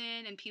I was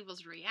in and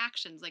people's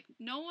reactions. Like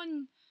no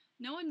one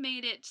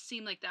made it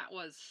seem like that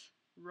was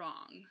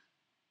wrong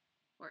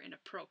or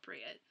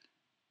inappropriate.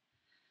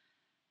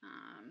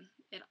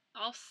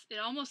 It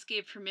almost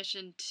gave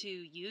permission to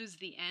use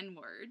the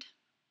N-word.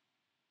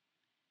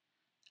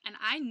 And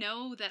I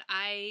know that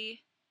I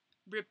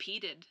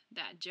repeated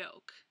that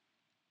joke,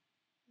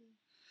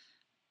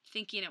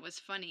 thinking it was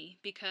funny,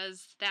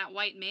 because that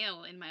white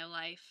male in my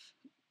life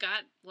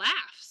got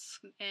laughs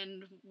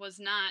and was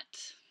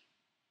not,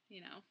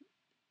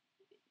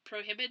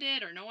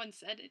 prohibited, or no one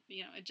said it.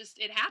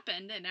 It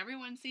happened and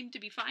everyone seemed to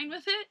be fine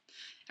with it.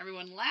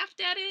 Everyone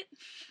laughed at it.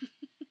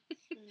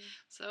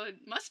 So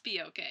it must be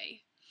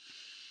okay.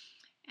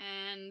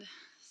 And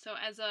so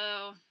as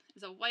a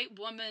white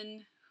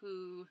woman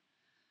who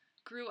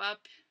grew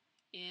up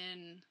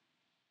in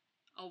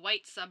a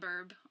white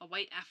suburb, a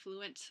white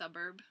affluent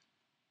suburb,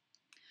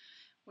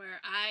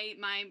 where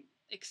my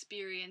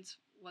experience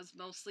was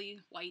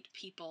mostly white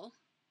people,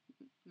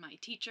 my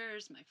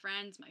teachers, my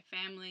friends, my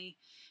family,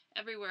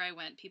 everywhere I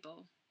went,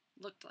 people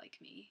looked like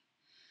me.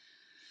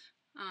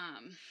 I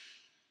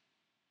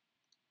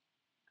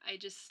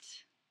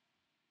just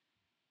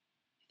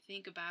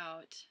think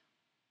about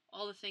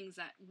all the things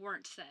that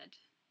weren't said,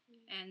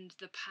 and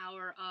the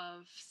power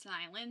of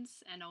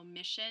silence and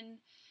omission,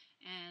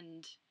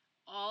 and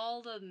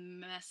all the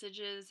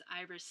messages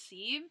I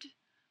received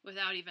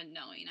without even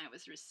knowing I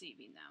was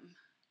receiving them.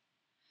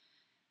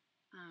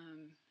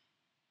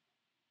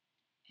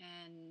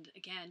 And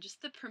again,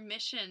 just the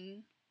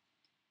permission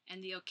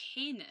and the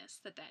okayness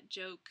that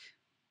joke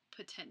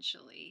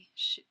potentially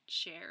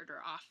shared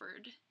or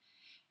offered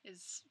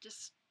is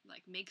just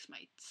like makes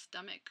my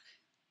stomach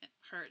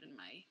hurt and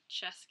my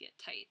chest get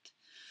tight.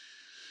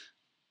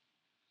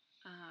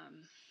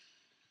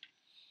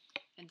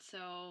 And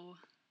so,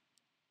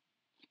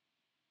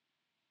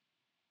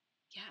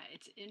 yeah,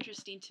 it's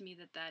interesting to me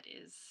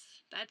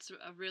that's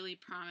a really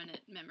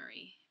prominent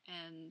memory,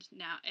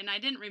 And I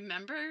didn't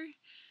remember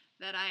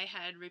that I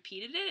had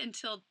repeated it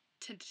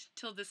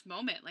till this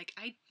moment. Like,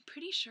 I'm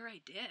pretty sure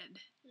I did.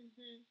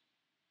 Mm-hmm.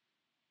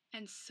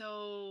 And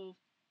so,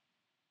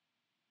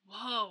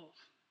 whoa,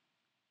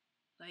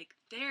 like,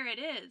 there it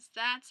is.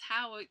 That's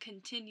how it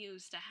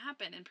continues to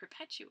happen and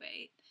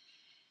perpetuate,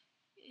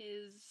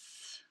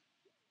 is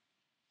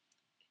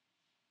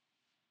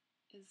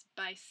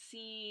by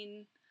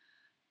seeing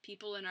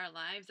people in our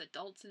lives,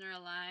 adults in our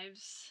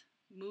lives,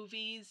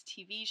 movies,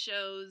 TV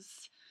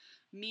shows,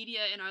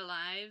 media in our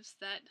lives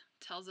that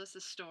tells us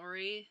a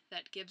story,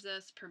 that gives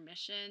us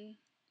permission.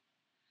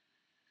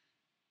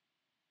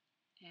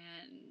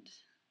 And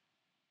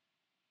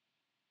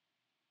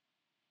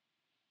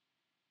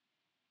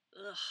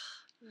ugh.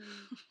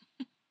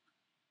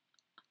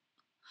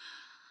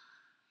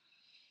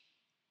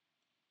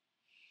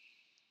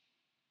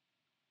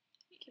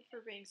 Thank you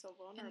for being so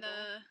vulnerable.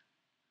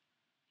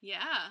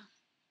 Yeah.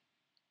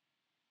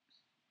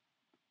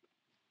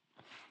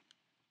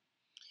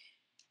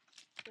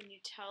 When you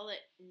tell it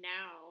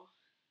now,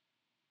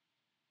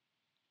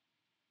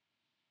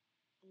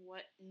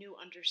 what new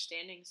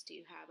understandings do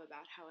you have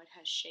about how it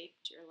has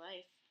shaped your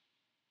life?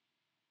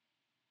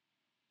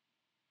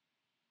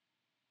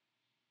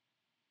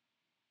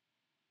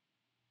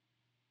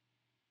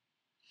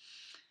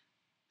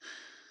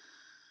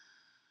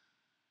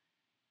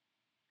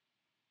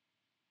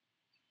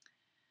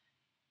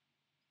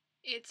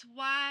 It's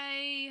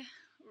why,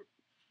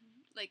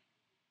 like,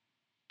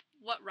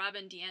 what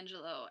Robin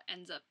DiAngelo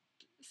ends up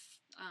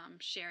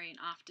sharing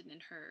often in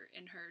her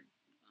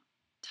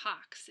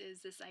talks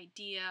is this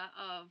idea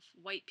of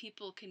white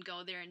people can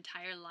go their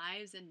entire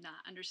lives and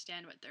not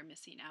understand what they're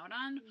missing out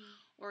on,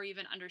 or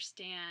even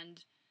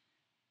understand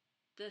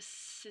the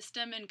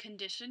system and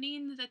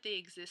conditioning that they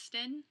exist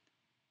in,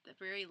 the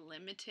very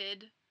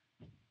limited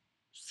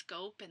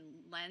scope and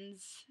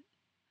lens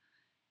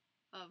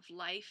of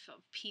life,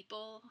 of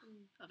people,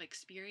 of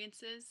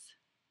experiences,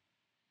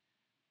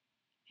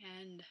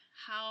 and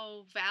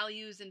how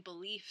values and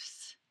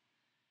beliefs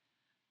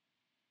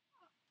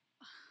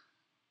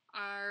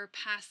are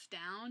passed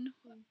down.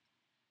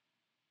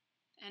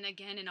 And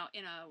again, in a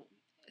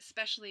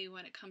especially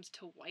when it comes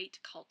to white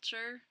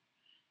culture,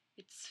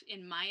 it's,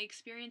 in my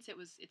experience,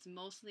 it's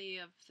mostly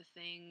of the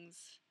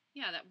things,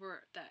 that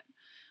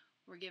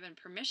were given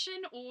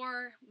permission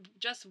or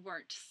just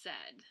weren't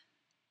said.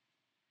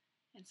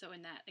 And so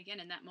in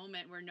that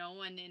moment where no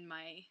one in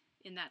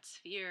that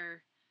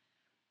sphere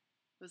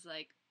was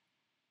like,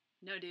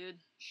 no, dude,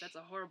 that's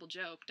a horrible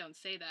joke, don't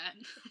say that.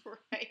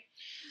 Right.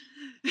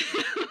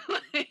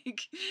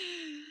 Like,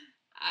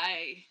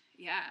 I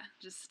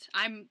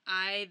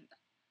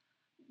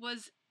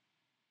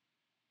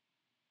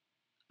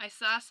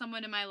saw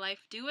someone in my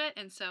life do it,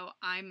 and so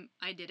I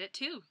did it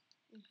too.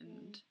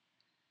 Mm-hmm.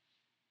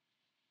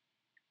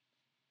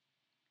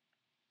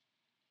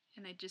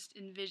 And I just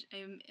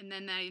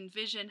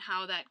envision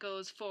how that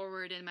goes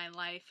forward in my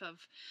life,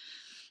 of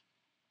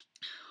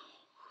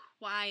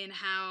why and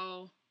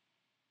how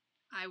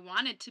I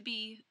wanted to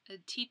be a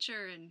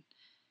teacher, and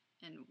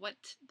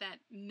what that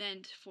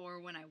meant for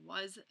when I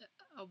was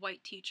a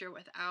white teacher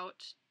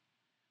without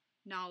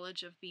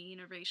knowledge of being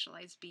a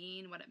racialized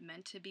being, what it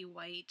meant to be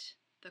white,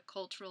 the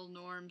cultural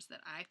norms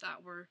that I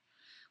thought were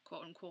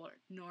quote unquote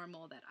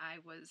normal that I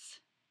was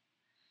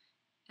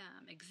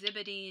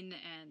exhibiting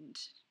and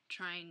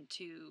trying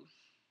to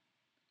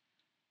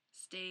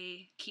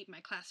keep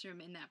my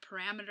classroom in that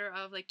parameter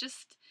of, like,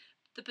 just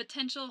the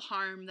potential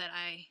harm that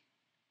I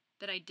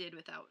did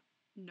without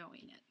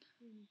knowing it.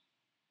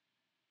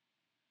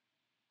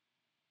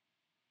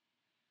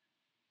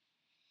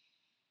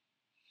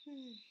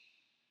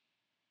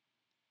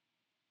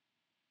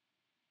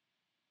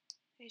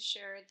 I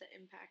shared the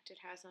impact it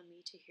has on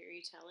me to hear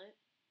you tell it.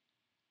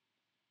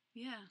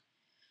 Yeah.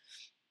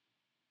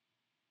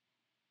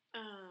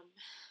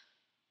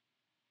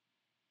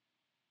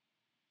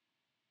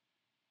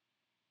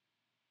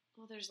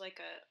 Well, there's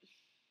like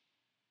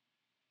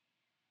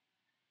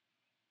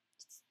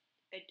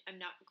I'm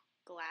not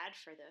glad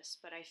for this,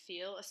 but I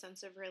feel a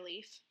sense of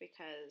relief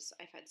because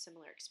I've had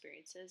similar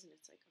experiences, and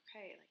it's like,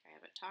 okay, like, I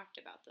haven't talked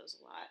about those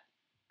a lot.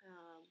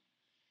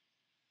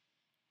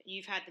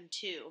 You've had them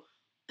too.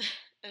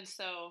 And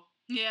so,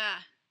 yeah,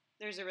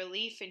 there's a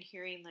relief in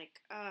hearing, like,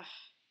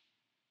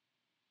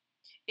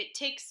 it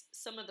takes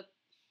some of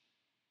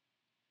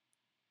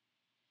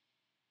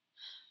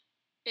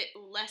it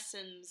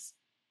lessens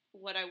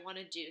what I want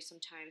to do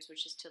sometimes,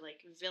 which is to,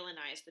 like,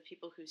 villainize the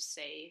people who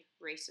say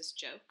racist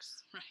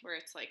jokes. Right. Where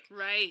it's like,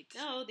 right,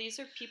 no, these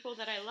are people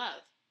that I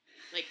love.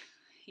 Like,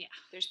 yeah,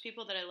 there's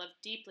people that I love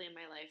deeply in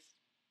my life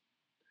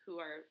who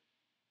are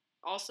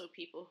also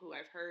people who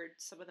I've heard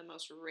some of the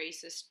most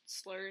racist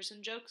slurs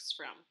and jokes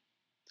from.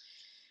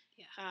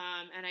 Yeah.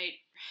 And I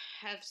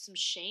have some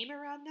shame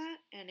around that,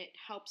 and it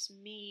helps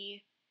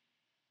me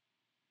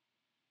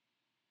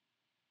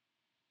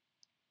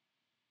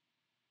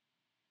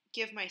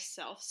give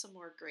myself some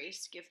more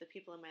grace, give the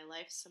people in my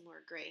life some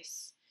more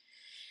grace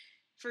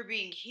for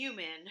being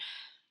human,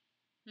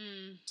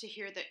 Mm. to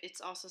hear that it's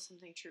also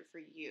something true for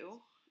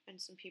you and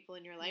some people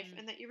in your life,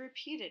 and that you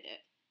repeated it.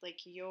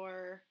 Like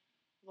your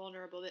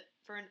vulnerability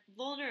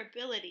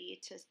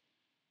to,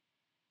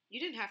 you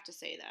didn't have to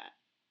say that.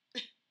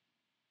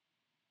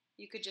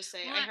 You could just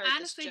say, Well, I I heard this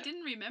honestly joke.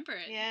 didn't remember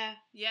it. Yeah.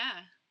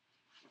 Yeah.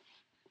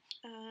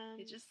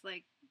 It just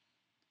like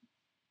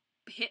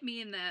hit me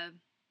in the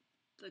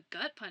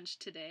gut punch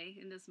today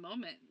in this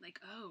moment. Like,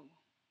 oh.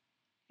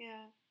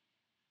 Yeah.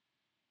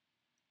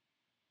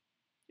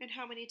 And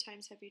how many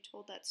times have you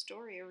told that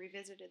story or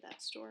revisited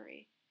that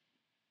story?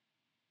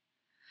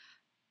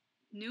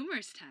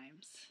 Numerous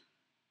times.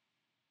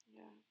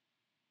 Yeah.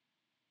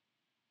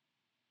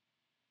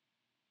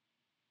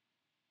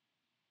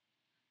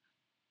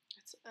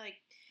 It's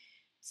like,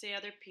 it's the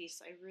other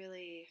piece I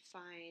really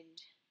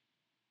find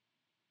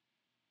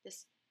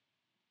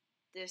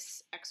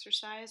this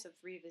exercise of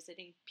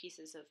revisiting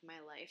pieces of my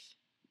life,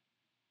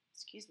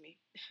 excuse me,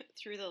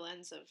 through the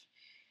lens of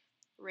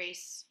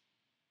race.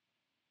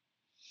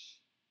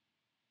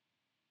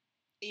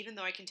 Even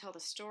though I can tell the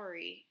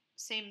story,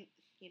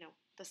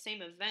 the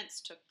same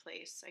events took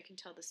place. I can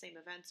tell the same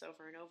events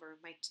over and over.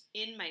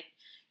 In my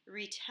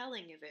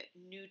retelling of it,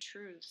 new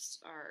truths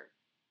are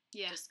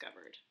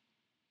discovered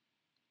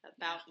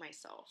about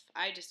myself.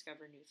 I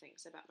discover new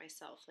things about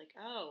myself. Like,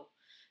 oh,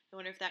 I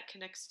wonder if that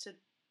connects to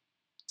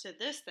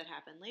this that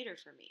happened later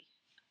for me.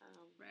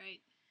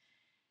 Right.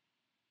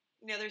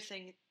 The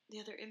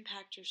other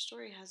impact your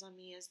story has on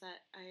me is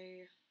that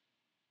I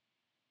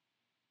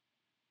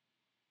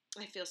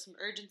feel some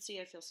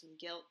urgency, I feel some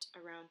guilt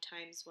around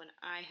times when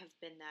I have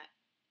been that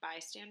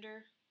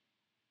bystander.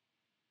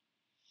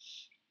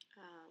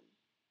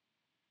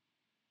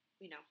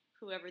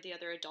 Whoever the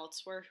other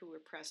adults were who were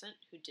present,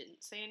 who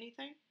didn't say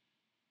anything.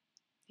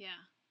 Yeah.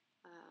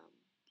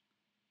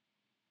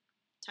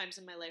 Times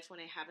in my life when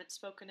I haven't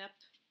spoken up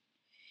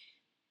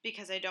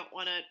because I don't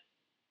want to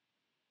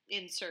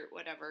insert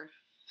whatever,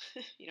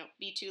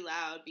 be too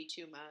loud, be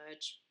too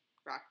much,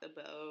 rock the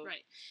boat,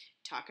 right.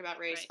 Talk about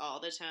race all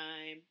the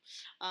time.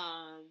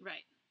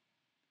 Right.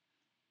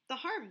 The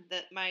harm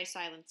that my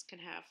silence can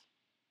have.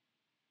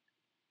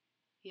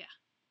 Yeah.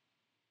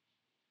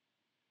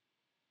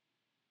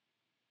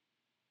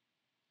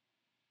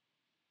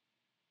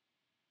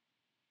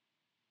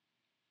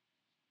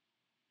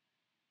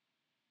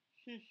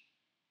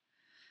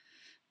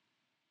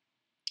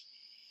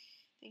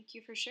 Thank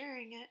you for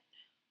sharing it.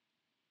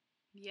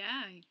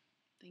 Yeah.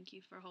 Thank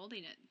you for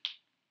holding it.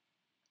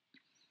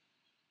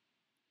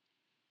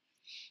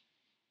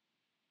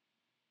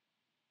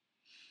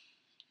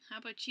 How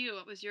about you?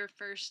 What was your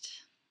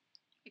first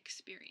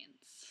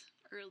experience?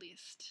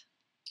 Earliest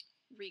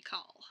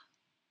recall?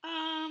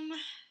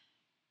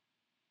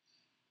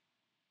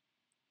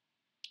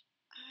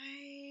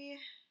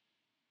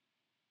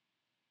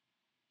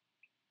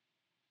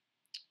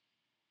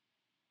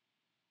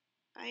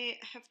 I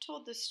have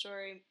told this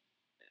story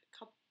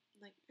I've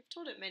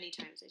told it many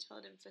times. I tell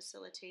it in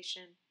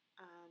facilitation,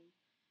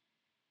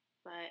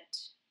 but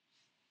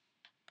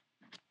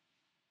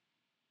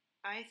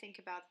I think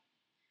about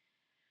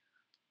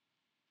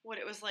what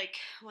it was like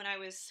when I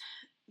was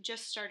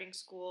just starting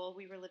school.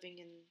 We were living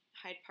in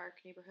Hyde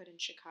Park neighborhood in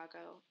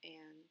Chicago,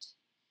 and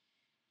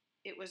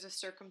it was a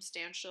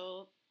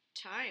circumstantial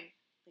time.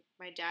 Like,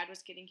 my dad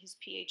was getting his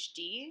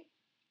PhD.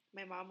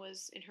 My mom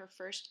was in her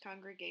first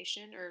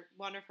congregation, or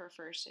one of her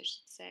first, I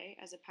should say,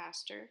 as a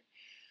pastor.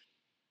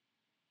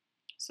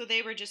 So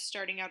they were just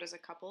starting out as a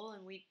couple,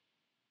 and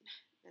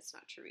that's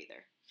not true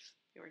either.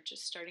 They weren't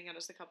just starting out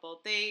as a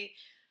couple.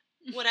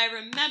 What I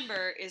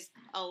remember is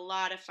a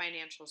lot of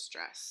financial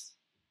stress.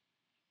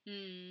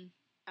 And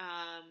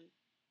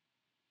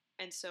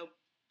so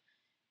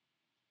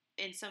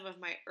in some of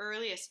my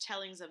earliest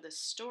tellings of this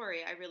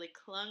story, I really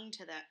clung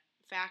to that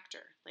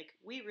factor. Like,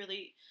 we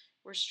really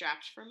were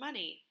strapped for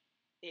money.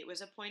 It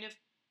was a point of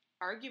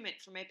argument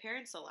for my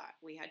parents a lot.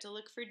 We had to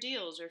look for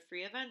deals or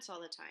free events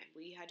all the time.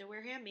 We had to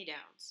wear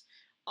hand-me-downs.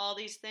 All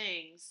these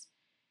things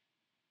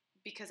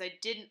because I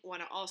didn't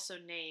want to also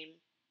name,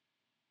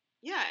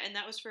 and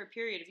that was for a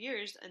period of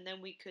years, and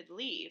then we could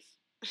leave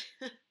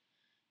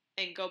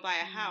and go buy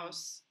a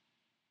house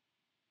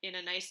in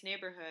a nice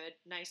neighborhood,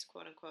 nice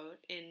quote unquote,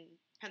 in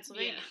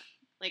Pennsylvania.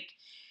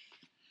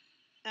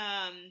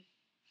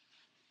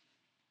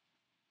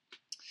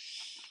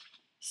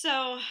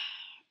 So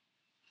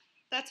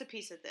that's a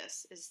piece of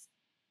this. Is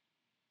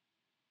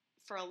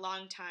for a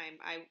long time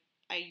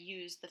I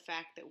used the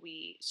fact that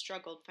we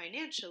struggled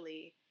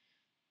financially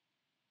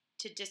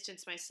to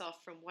distance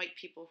myself from white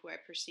people who I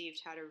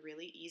perceived had a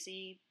really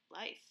easy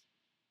life,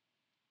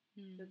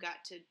 who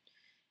got to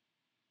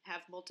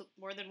have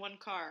more than one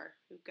car,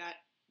 who got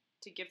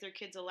to give their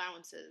kids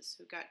allowances,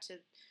 who got to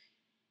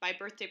buy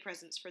birthday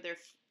presents for their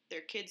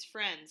kids'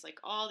 friends, like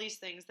all these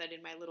things that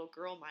in my little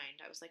girl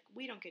mind, I was like,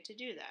 we don't get to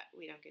do that.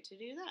 We don't get to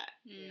do that.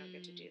 We don't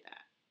get to do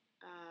that.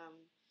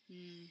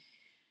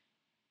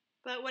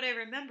 But what I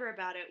remember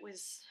about it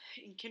was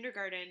in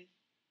kindergarten,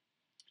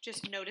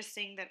 just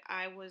noticing that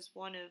I was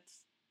one of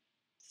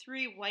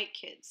 3 white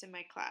kids in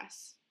my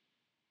class.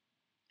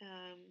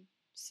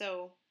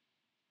 So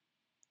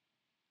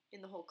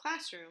in the whole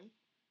classroom,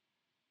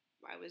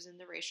 I was in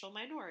the racial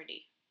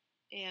minority.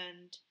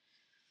 And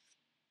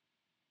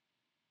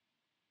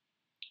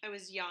I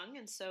was young,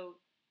 and so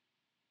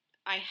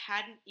I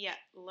hadn't yet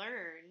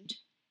learned,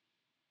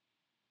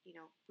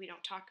 we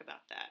don't talk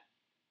about that.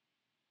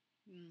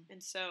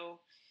 And so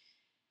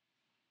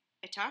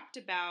I talked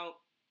about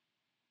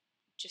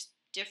just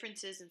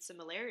differences and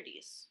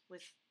similarities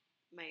with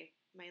my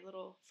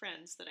little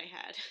friends that I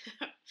had.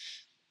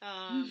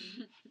 I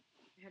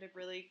had a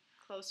really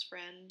close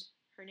friend.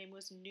 Her name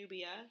was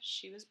Nubia.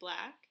 She was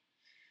black.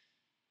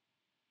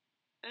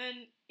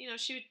 And,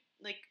 she would,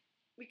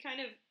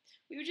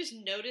 we would just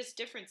notice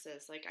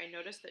differences. Like, I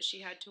noticed that she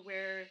had to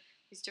wear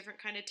these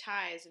different kind of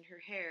ties in her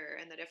hair,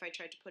 and that if I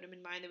tried to put them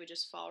in mine, they would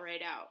just fall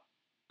right out.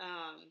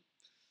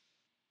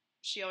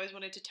 She always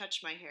wanted to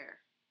touch my hair.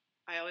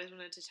 I always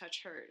wanted to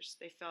touch hers.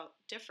 They felt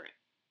different.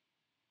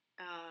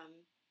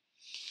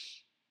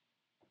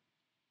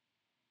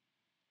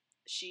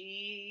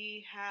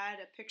 She had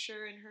a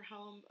picture in her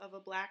home of a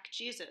black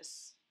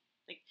Jesus.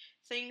 Like,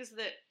 things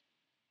that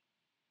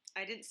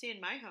I didn't see in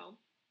my home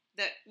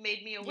that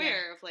made me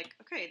aware of, like,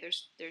 okay,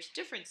 there's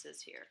differences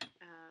here.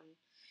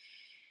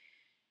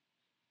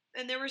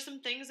 And there were some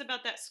things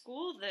about that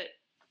school that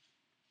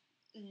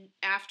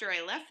after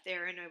I left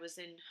there and I was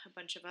in a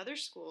bunch of other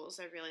schools,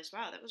 I realized,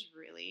 wow, that was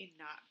really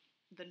not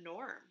the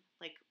norm.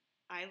 Like,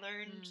 I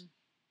learned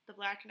the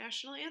Black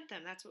National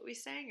Anthem. That's what we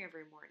sang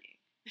every morning.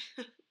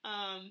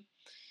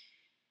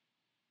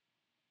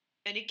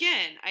 And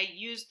again, I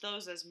used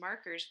those as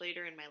markers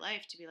later in my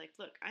life to be like,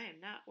 look, I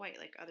am not white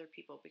like other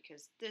people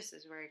because this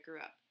is where I grew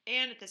up.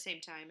 And at the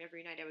same time,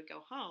 every night I would go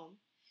home.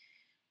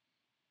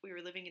 We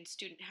were living in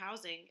student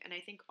housing, and I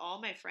think all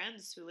my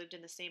friends who lived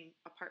in the same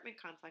apartment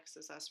complex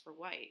as us were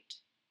white.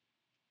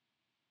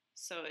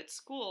 So at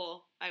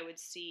school, I would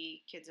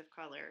see kids of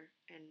color,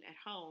 and at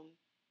home,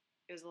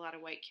 it was a lot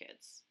of white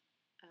kids.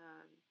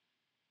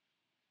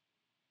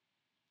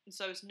 And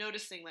so I was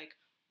noticing, like,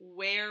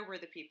 where were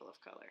the people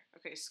of color?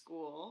 Okay,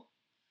 school.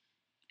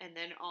 And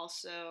then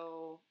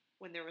also,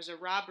 when there was a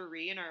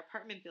robbery in our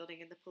apartment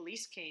building and the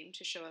police came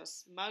to show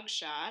us mug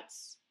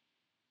shots,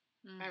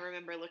 I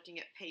remember looking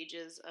at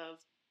pages of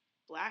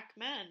black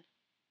men.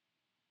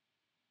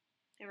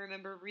 I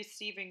remember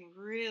receiving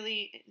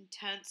really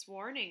intense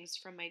warnings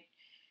from my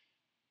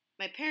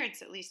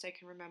parents, at least I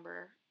can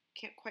remember.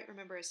 Can't quite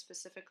remember as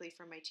specifically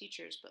from my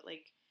teachers, but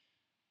like,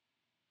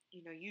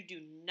 you do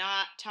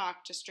not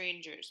talk to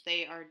strangers.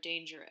 They are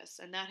dangerous.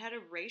 And that had a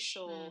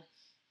racial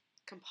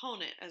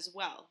component as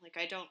well. Like,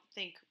 I don't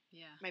think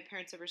my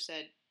parents ever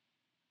said,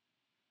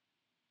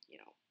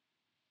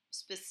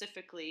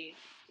 specifically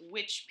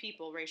which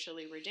people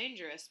racially were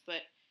dangerous,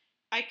 but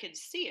I could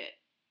see it.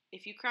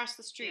 If you cross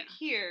the street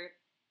here,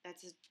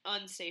 that's an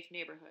unsafe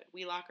neighborhood.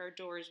 We lock our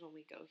doors when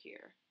we go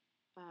here.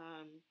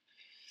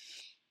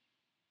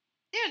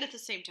 And at the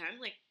same time,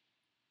 like,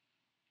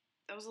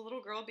 I was a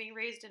little girl being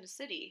raised in a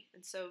city,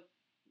 and so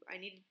I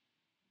needed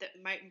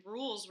that my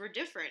rules were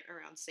different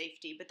around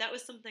safety, but that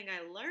was something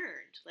I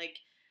learned. Like,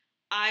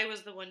 I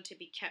was the one to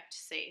be kept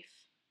safe.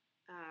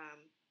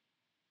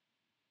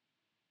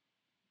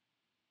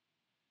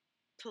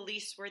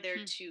 Police were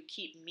there to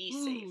keep me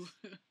safe.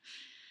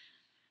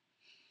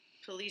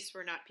 Police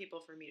were not people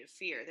for me to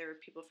fear. They were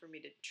people for me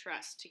to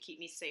trust, to keep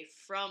me safe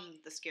from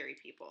the scary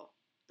people,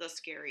 the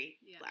scary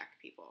black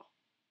people.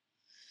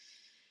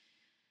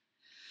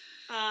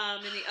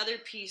 And the other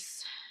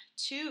piece,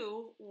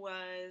 too,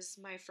 was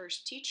my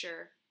first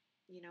teacher.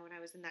 When I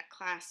was in that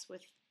class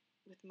with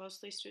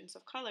mostly students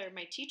of color,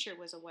 my teacher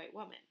was a white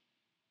woman.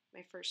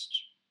 My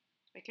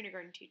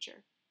kindergarten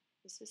teacher,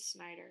 Mrs.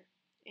 Snyder.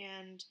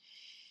 And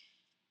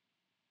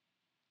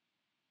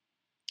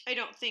I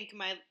don't think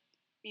my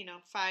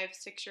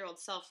 5-6-year-old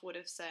self would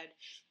have said,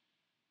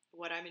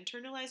 what I'm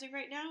internalizing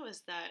right now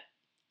is that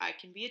I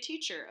can be a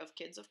teacher of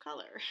kids of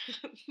color.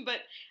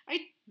 But I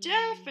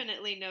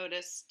definitely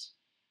noticed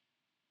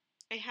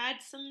I had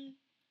some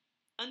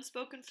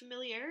unspoken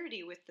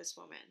familiarity with this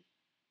woman.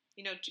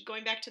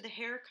 Going back to the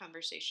hair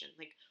conversation,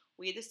 like,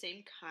 we had the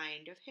same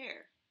kind of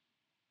hair.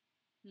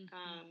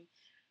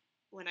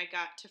 When I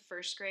got to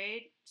first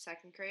grade,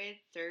 second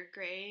grade, third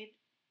grade,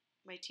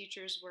 my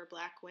teachers were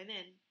black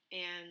women,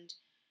 and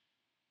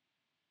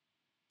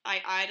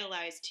I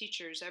idolized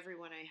teachers,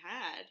 everyone I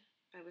had.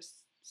 I was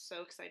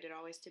so excited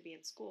always to be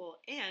in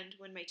school. And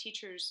when my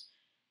teachers,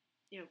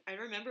 I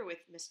remember with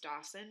Miss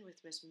Dawson,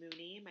 with Miss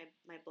Mooney,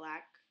 my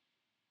black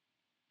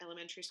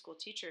elementary school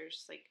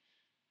teachers, like,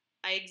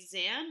 I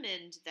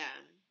examined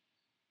them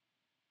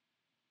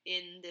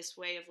in this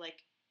way of,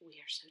 like,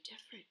 we are so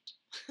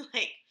different.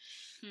 Like,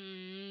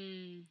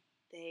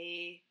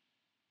 they,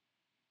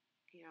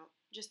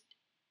 just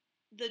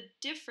the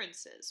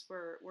differences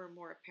were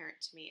more apparent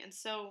to me. And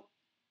so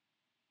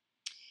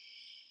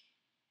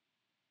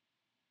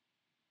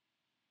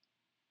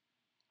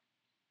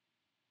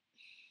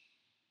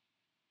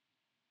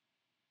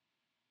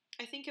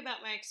I think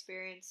about my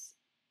experience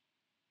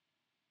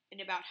and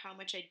about how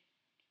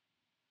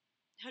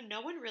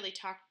no one really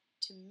talked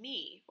to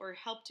me or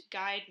helped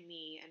guide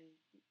me and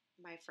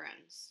my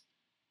friends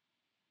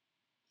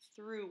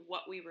through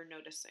what we were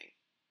noticing.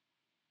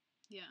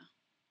 Yeah.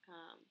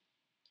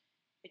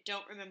 I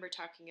don't remember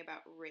talking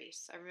about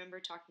race. I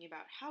remember talking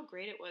about how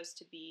great it was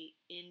to be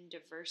in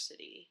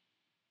diversity.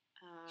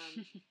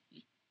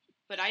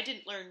 But I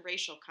didn't learn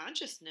racial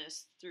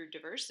consciousness through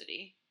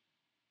diversity.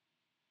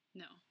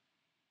 No.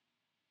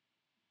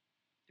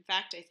 In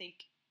fact, I think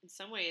in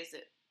some ways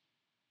it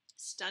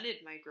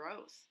stunted my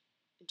growth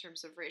in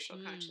terms of racial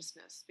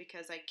consciousness,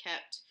 because I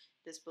kept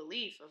this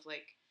belief of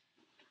like,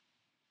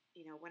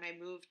 you know, when I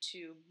moved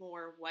to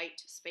more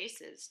white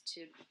spaces,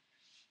 to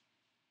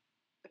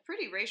a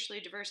pretty racially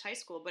diverse high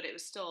school, but it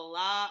was still a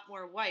lot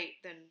more white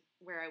than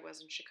where I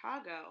was in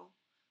Chicago.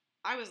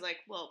 I was like,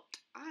 well,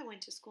 I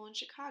went to school in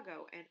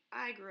Chicago and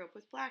I grew up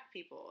with black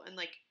people, and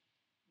like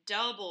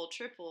double,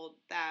 tripled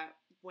that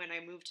when I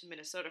moved to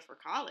Minnesota for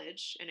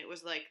college, and it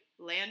was like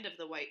land of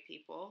the white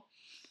people.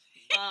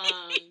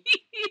 I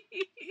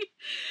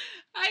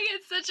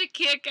get such a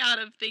kick out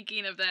of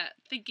thinking of that,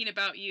 thinking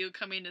about you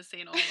coming to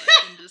St. Olaf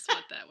and just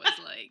what that was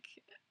like.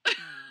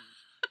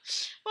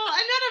 Well, and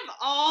out of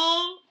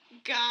all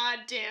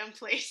goddamn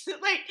places,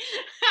 like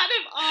out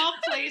of all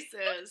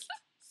places,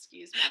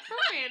 excuse my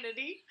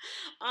profanity,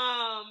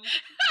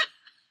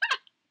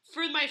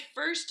 for my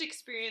first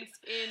experience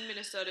in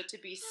Minnesota to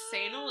be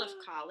St. Olaf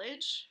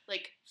College,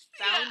 like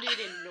founded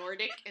in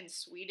Nordic and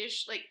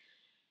Swedish, like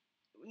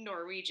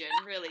Norwegian,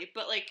 really,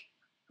 but like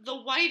the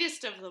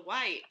whitest of the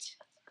white.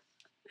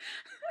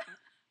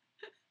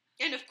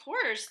 And of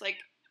course, like,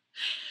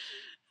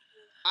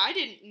 I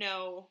didn't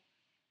know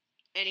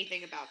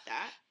anything about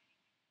that.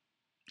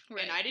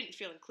 Right. And I didn't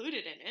feel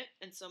included in it.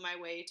 And so my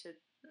way to,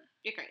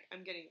 okay,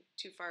 I'm getting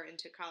too far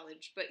into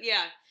college, but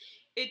yeah,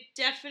 it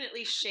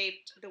definitely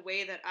shaped the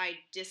way that I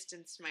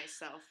distanced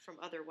myself from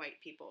other white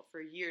people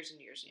for years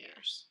and years and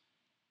years.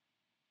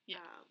 Yeah.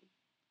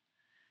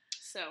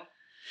 So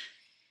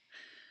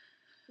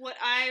what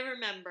I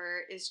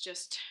remember is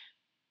just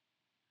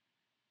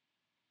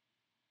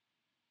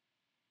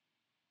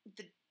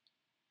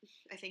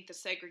I think the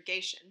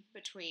segregation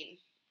between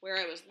where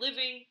I was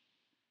living,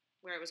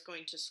 where I was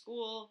going to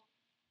school,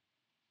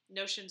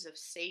 notions of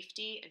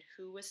safety and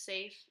who was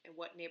safe and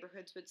what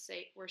neighborhoods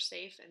were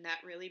safe, and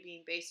that really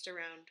being based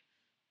around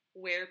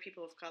where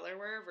people of color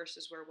were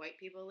versus where white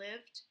people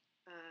lived.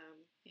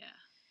 Yeah.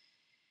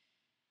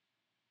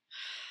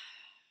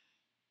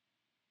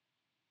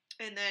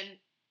 And then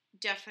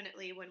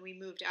definitely when we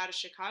moved out of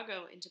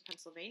Chicago into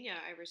Pennsylvania,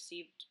 I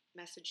received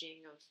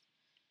messaging of,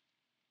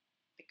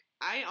 like,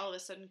 I all of a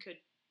sudden could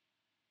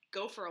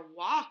go for a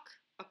walk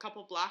a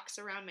couple blocks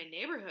around my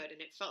neighborhood, and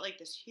it felt like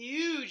this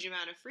huge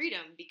amount of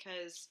freedom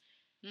because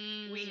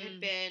we had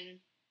been,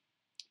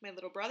 my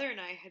little brother and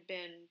I had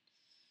been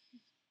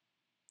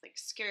like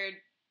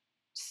scared.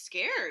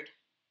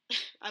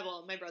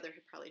 Well, my brother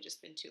had probably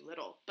just been too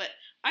little, but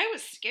I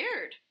was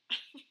scared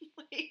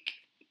like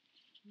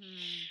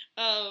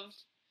of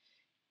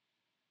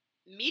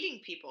meeting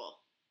people.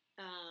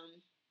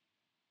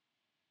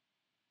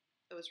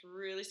 I was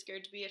really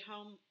scared to be at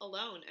home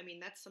alone. I mean,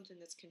 that's something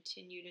that's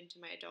continued into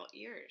my adult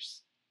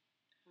years.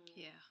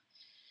 Yeah.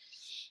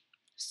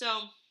 So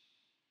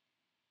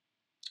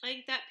I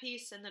think that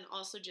piece, and then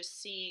also just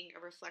seeing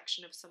a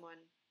reflection of someone,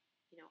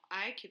 you know,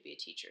 I could be a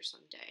teacher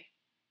someday.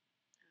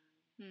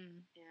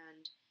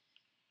 And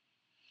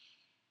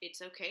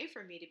it's okay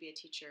for me to be a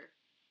teacher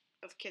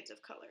of kids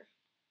of color.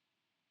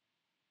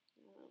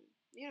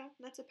 You know,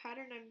 that's a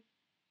pattern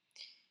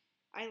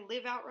I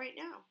live out right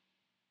now.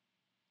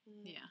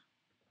 Yeah.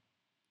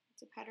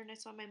 It's a pattern I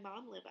saw my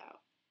mom live out.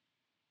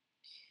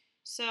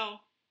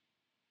 So,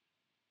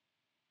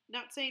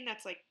 not saying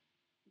that's like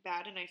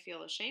bad and I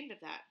feel ashamed of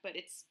that, but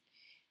it's,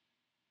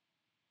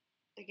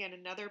 again,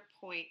 another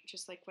point,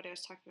 just like what I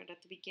was talking about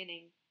at the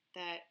beginning,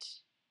 that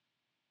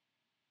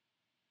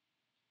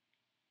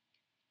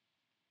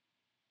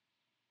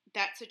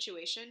that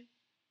situation,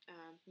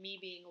 me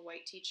being a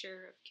white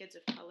teacher of kids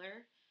of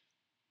color,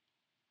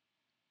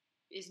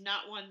 is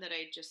not one that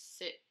I just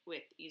sit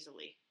with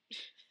easily.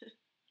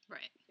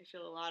 Right. I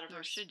feel a lot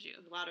of should you?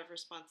 A lot of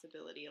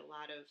responsibility, a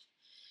lot of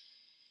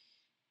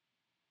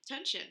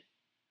tension.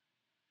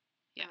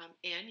 Yeah.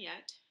 And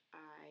yet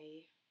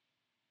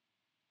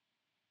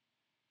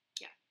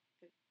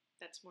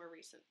that's more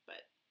recent,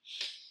 but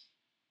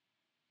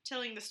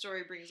telling the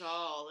story brings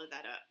all of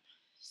that up.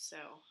 So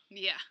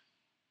yeah,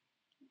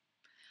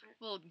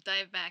 we'll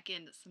dive back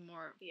into some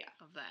more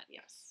of that.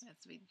 Yes,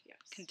 as we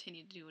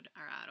continue to do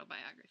our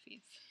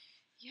autobiographies.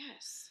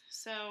 Yes.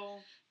 So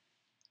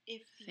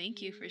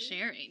thank you for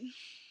sharing.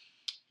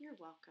 You're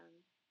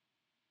welcome.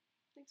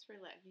 Thanks for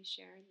letting me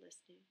share and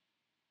listening.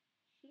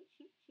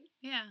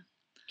 Yeah.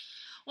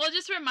 Well, it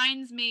just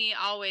reminds me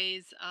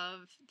always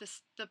of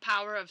the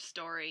power of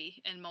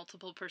story and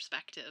multiple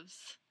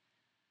perspectives.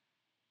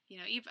 You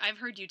know, I've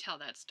heard you tell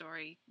that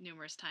story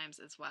numerous times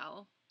as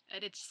well.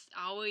 And it's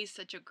always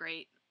such a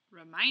great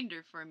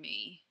reminder for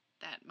me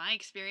that my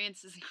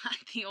experience is not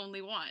the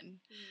only one.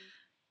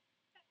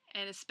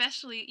 And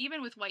especially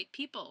even with white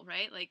people,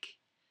 right? Like,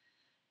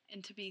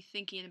 and to be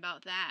thinking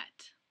about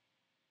that,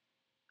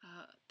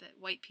 that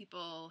white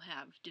people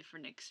have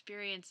different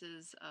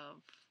experiences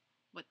of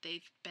what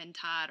they've been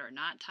taught or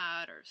not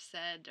taught or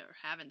said or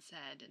haven't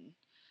said, and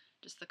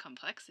just the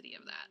complexity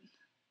of that.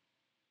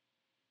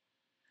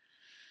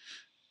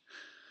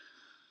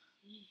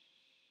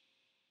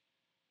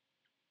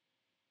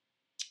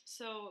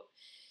 So,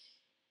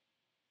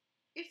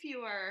 if you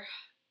are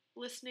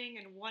listening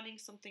and wanting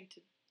something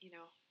to,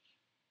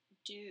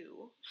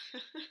 do,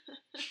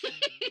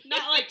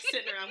 not like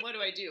sitting around, what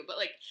do I do? But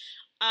like,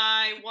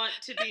 I want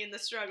to be in the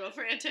struggle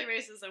for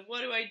anti-racism.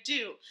 What do I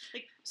do?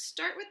 Like,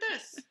 start with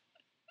this.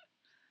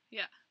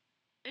 Yeah.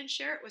 And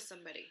share it with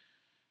somebody.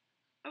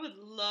 I would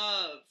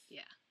love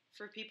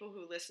for people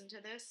who listen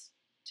to this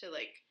to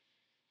like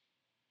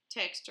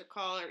text or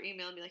call or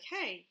email and be like,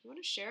 hey, you want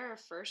to share our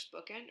first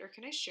bookend, or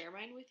can I share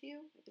mine with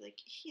you? I'd be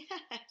like, yes.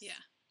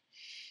 Yeah.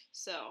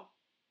 So,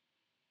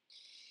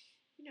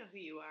 you know who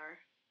you are.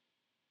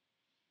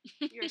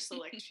 You're a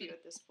select few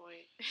at this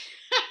point.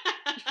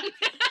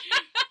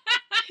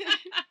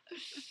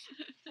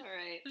 All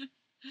right.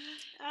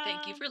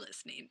 Thank you for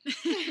listening.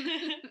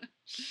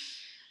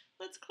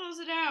 Let's close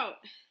it out.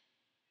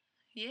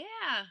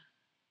 Yeah.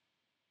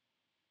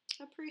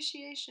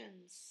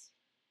 Appreciations.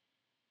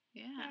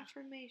 Yeah.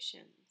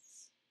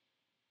 Affirmations.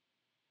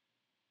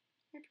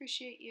 I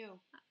appreciate you.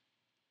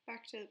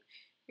 Back to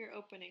your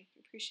opening. I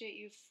appreciate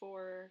you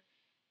for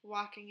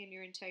walking in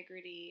your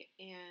integrity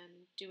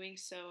and doing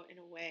so in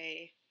a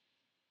way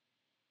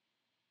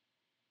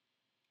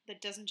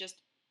that doesn't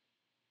just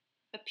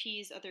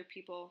appease other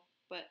people,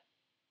 but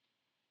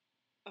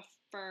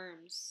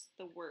affirms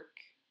the work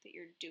that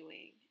you're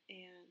doing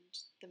and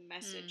the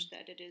message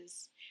that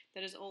is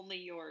only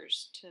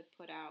yours to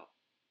put out.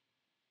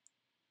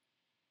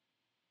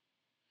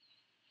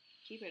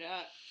 Keep it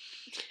up.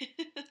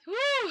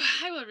 Woo,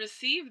 I will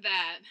receive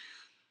that.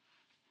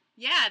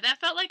 Yeah, that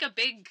felt like a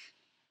big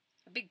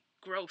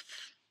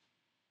growth.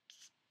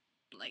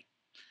 Like,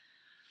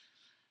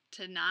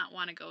 to not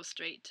want to go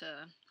straight to,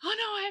 oh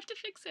no, I have to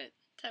fix it.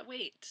 To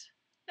wait.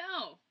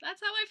 No,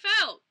 that's how I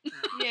felt.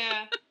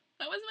 Yeah.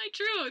 That was my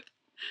truth.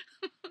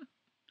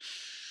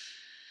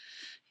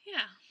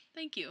 Yeah,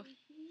 thank you.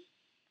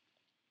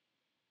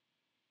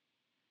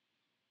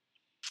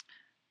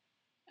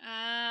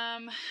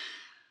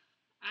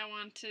 I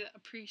want to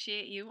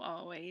appreciate you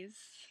always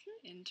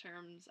in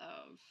terms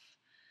of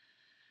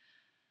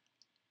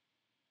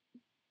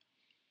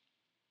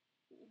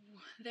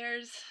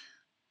there's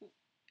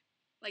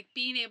like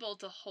being able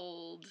to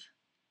hold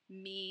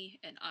me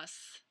and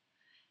us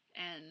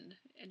and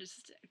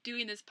just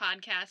doing this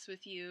podcast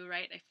with you,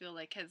 right? I feel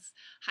like has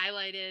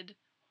highlighted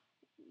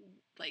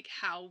like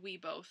how we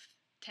both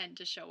tend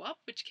to show up,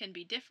 which can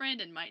be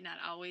different and might not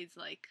always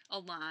like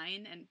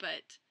align,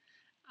 but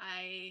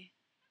I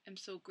am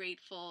so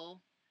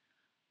grateful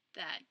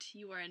that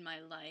you are in my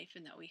life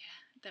and that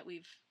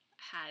we've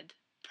had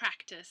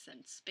practice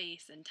and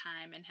space and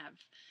time and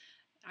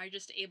are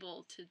just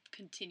able to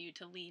continue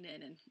to lean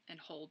in and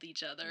hold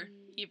each other,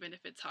 even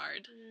if it's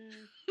hard.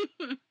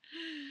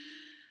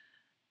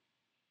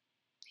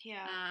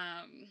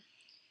 Yeah.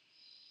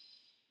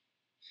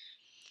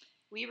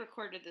 We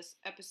recorded this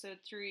episode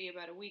 3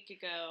 about a week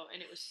ago,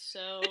 and it was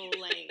so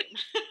lame.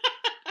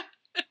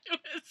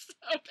 It was so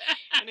bad.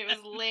 And it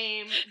was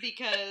lame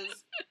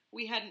because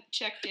we hadn't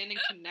checked in and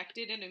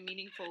connected in a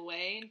meaningful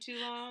way in too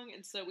long,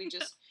 and so we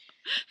just...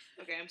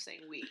 Okay, I'm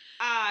saying we.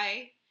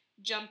 I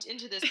jumped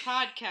into this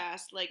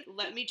podcast like,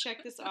 let me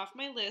check this off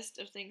my list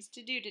of things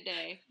to do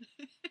today.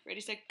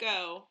 Ready, set,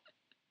 go.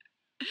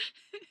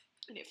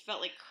 And it felt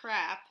like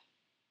crap.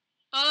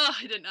 Oh,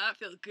 I did not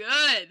feel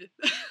good.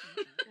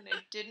 And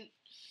I didn't...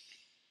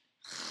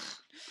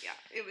 Yeah,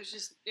 it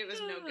was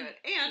no good.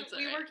 And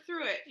we worked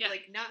through it. Yeah.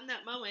 Like, not in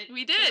that moment.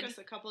 We did. It took us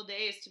a couple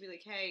days to be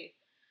like, hey,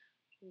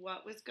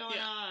 what was going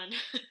on?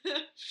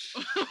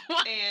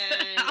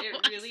 And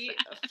it really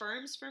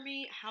affirms for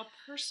me how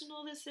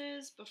personal this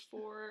is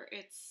before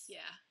it's...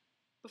 Yeah.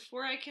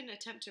 Before I can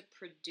attempt to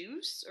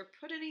produce or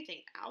put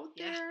anything out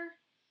there,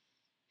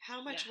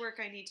 how much work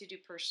I need to do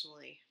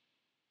personally.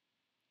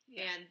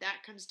 Yeah. And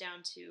that comes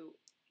down to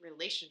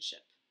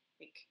relationship.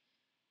 Like,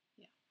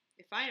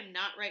 if I am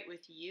not right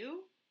with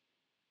you,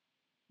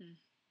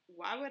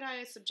 why would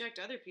I subject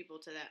other people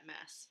to that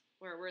mess?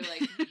 Where we're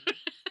like,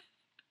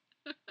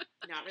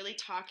 not really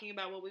talking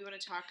about what we want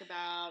to talk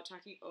about.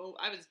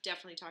 I was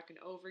definitely talking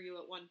over you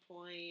at one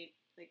point.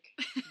 Like,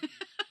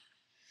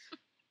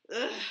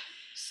 ugh.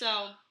 So.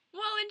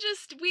 Well, and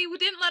just, we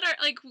didn't let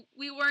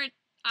we weren't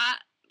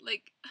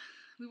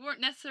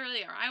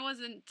necessarily, or I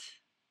wasn't,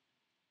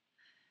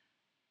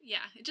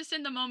 just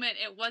in the moment,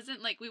 it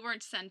wasn't like we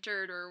weren't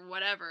centered or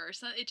whatever.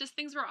 So it just,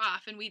 things were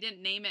off and we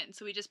didn't name it. And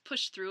so we just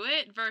pushed through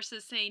it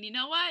versus saying, you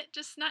know what,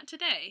 just not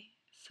today.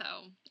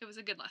 So it was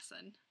a good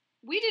lesson.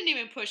 We didn't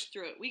even push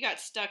through it. We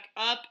got stuck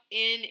up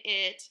in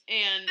it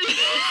and it was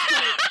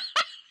like,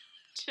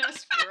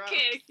 just gross.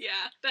 Okay,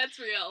 yeah, that's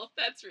real.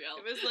 That's real.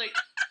 It was like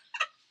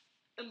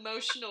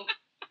emotional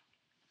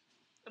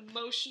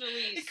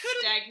emotionally It could've-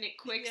 stagnant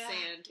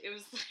quicksand. It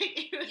was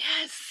like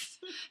Yes!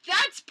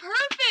 That's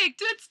perfect!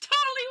 That's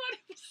totally what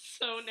it was.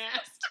 so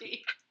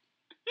nasty.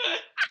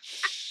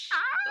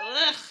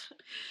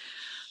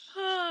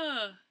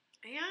 Ugh.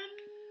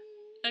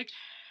 And Okay.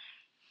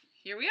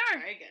 Here we are.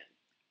 try again.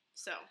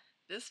 So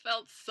This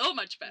felt so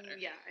much better.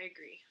 yeah, I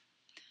agree.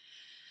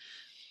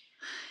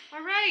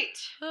 All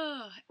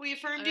right, we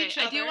affirmed each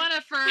other. I do want to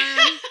affirm.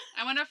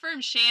 I want to affirm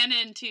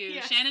Shannon too.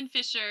 Yes. Shannon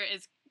Fisher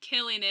is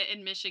killing it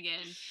in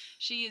Michigan.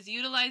 She is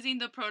utilizing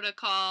the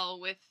protocol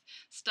with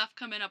stuff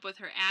coming up with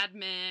her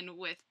admin,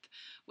 with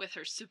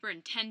her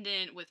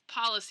superintendent, with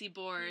policy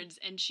boards,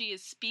 and she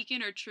is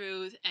speaking her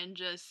truth and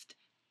just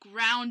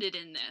grounded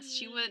in this.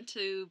 She went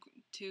to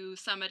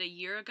Summit a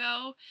year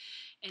ago,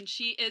 and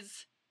she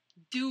is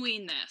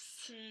doing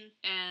this,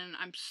 and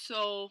I'm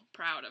so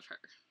proud of her.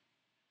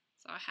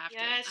 So I have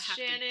Yes, to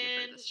give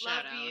Shannon, her this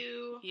shout out. love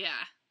you.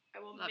 Yeah. I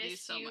will Love you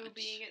miss so you much.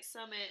 being at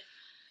Summit.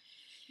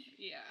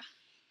 Yeah.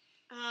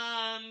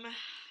 I'm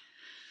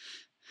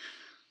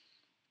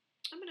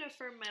gonna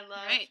affirm my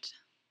love. Right.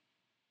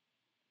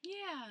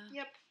 Yeah.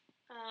 Yep.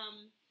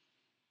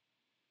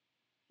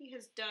 He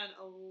has done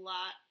a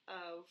lot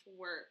of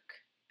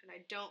work, and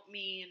I don't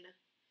mean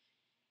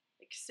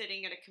like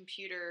sitting at a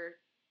computer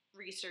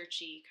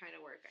researchy kind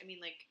of work. I mean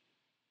like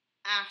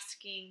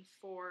asking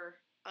for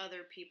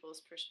other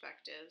people's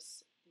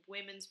perspectives,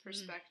 women's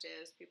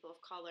perspectives, people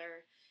of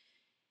color.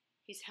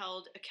 He's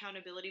held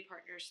accountability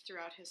partners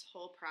throughout his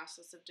whole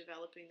process of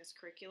developing this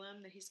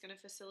curriculum that he's going to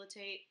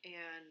facilitate,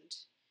 and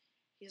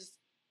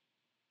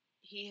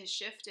he has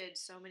shifted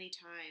so many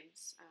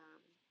times.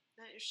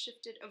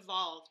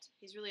 Evolved.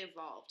 He's really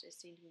evolved. I've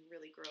seen him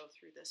really grow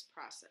through this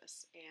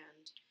process,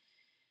 and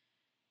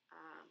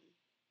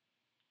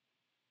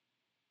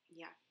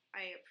yeah,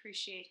 I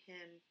appreciate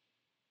him.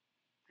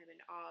 I'm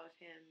in awe of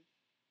him.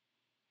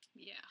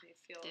 Yeah. I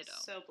feel ditto.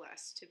 so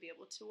blessed to be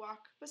able to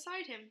walk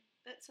beside him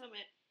at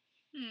Summit.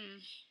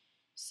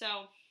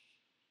 So,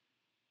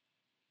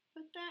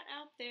 put that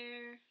out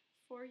there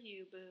for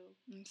you, boo.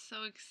 I'm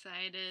so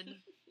excited. Me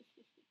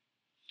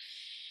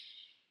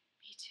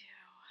too.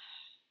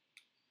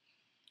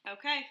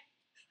 Okay.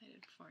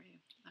 Excited for you.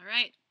 All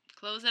right.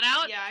 Close it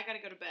out. Yeah, I gotta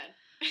go to bed.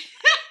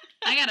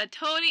 I got a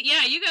Toni.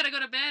 Yeah, you got to go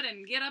to bed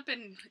and get up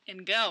and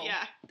go.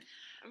 Yeah.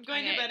 I'm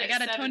going to bed I at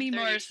got a Toni 7:30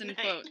 Morrison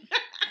tonight. quote.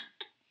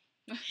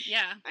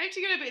 Yeah. I have to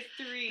get up at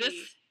 3.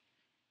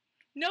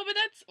 No, but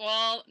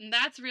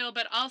that's real,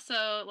 but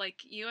also like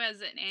you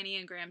as an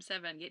Enneagram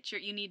 7,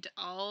 you need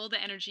all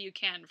the energy you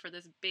can for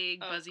this big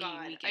buzzy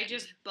weekend. I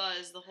just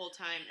buzz the whole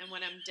time, and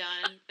when I'm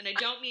done, and I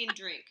don't mean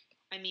drink,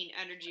 I mean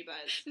energy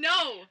buzz.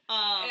 No.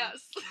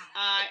 Yes.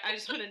 I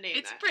just want to name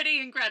it's that. pretty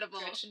incredible.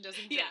 Gretchen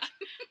doesn't drink.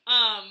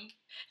 Yeah.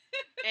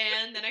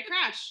 And then I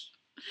crash.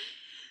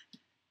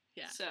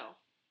 Yeah. So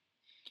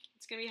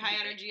it's gonna be high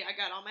energy. I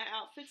got all my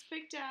outfits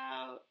picked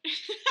out.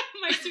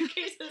 My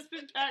suitcase has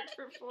been packed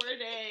for 4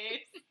 days.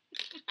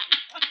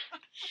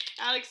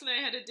 Alex and I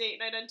had a date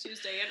night on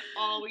Tuesday, and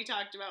all we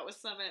talked about was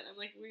Summit. I'm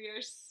like,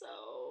 we're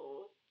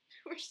so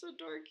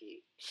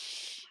dorky.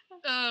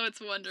 Oh,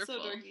 it's wonderful. So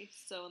dorky,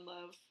 so in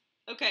love.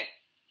 Okay.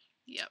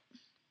 Yep.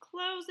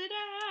 Close it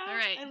out. All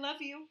right. I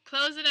love you.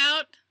 Close it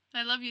out.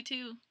 I love you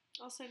too.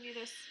 I'll send you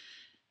this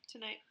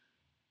tonight.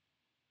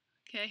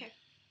 Okay.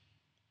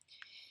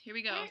 Here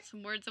we go. Right.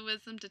 Some words of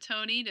wisdom to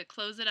Toni to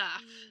close it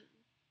off.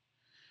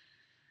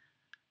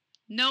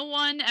 No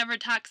one ever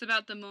talks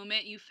about the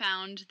moment you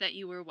found that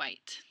you were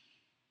white,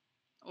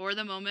 or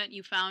the moment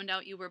you found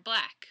out you were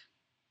black.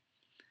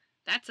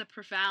 That's a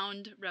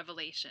profound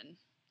revelation.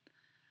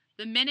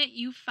 The minute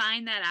you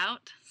find that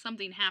out,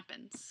 something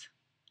happens.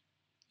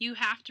 You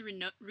have to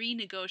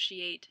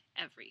renegotiate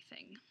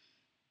everything.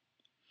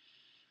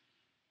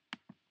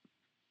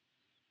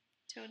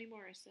 Toni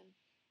Morrison.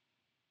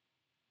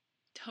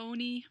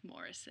 Toni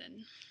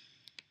Morrison.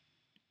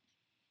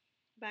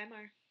 Bye,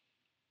 Mar.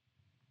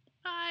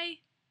 Bye.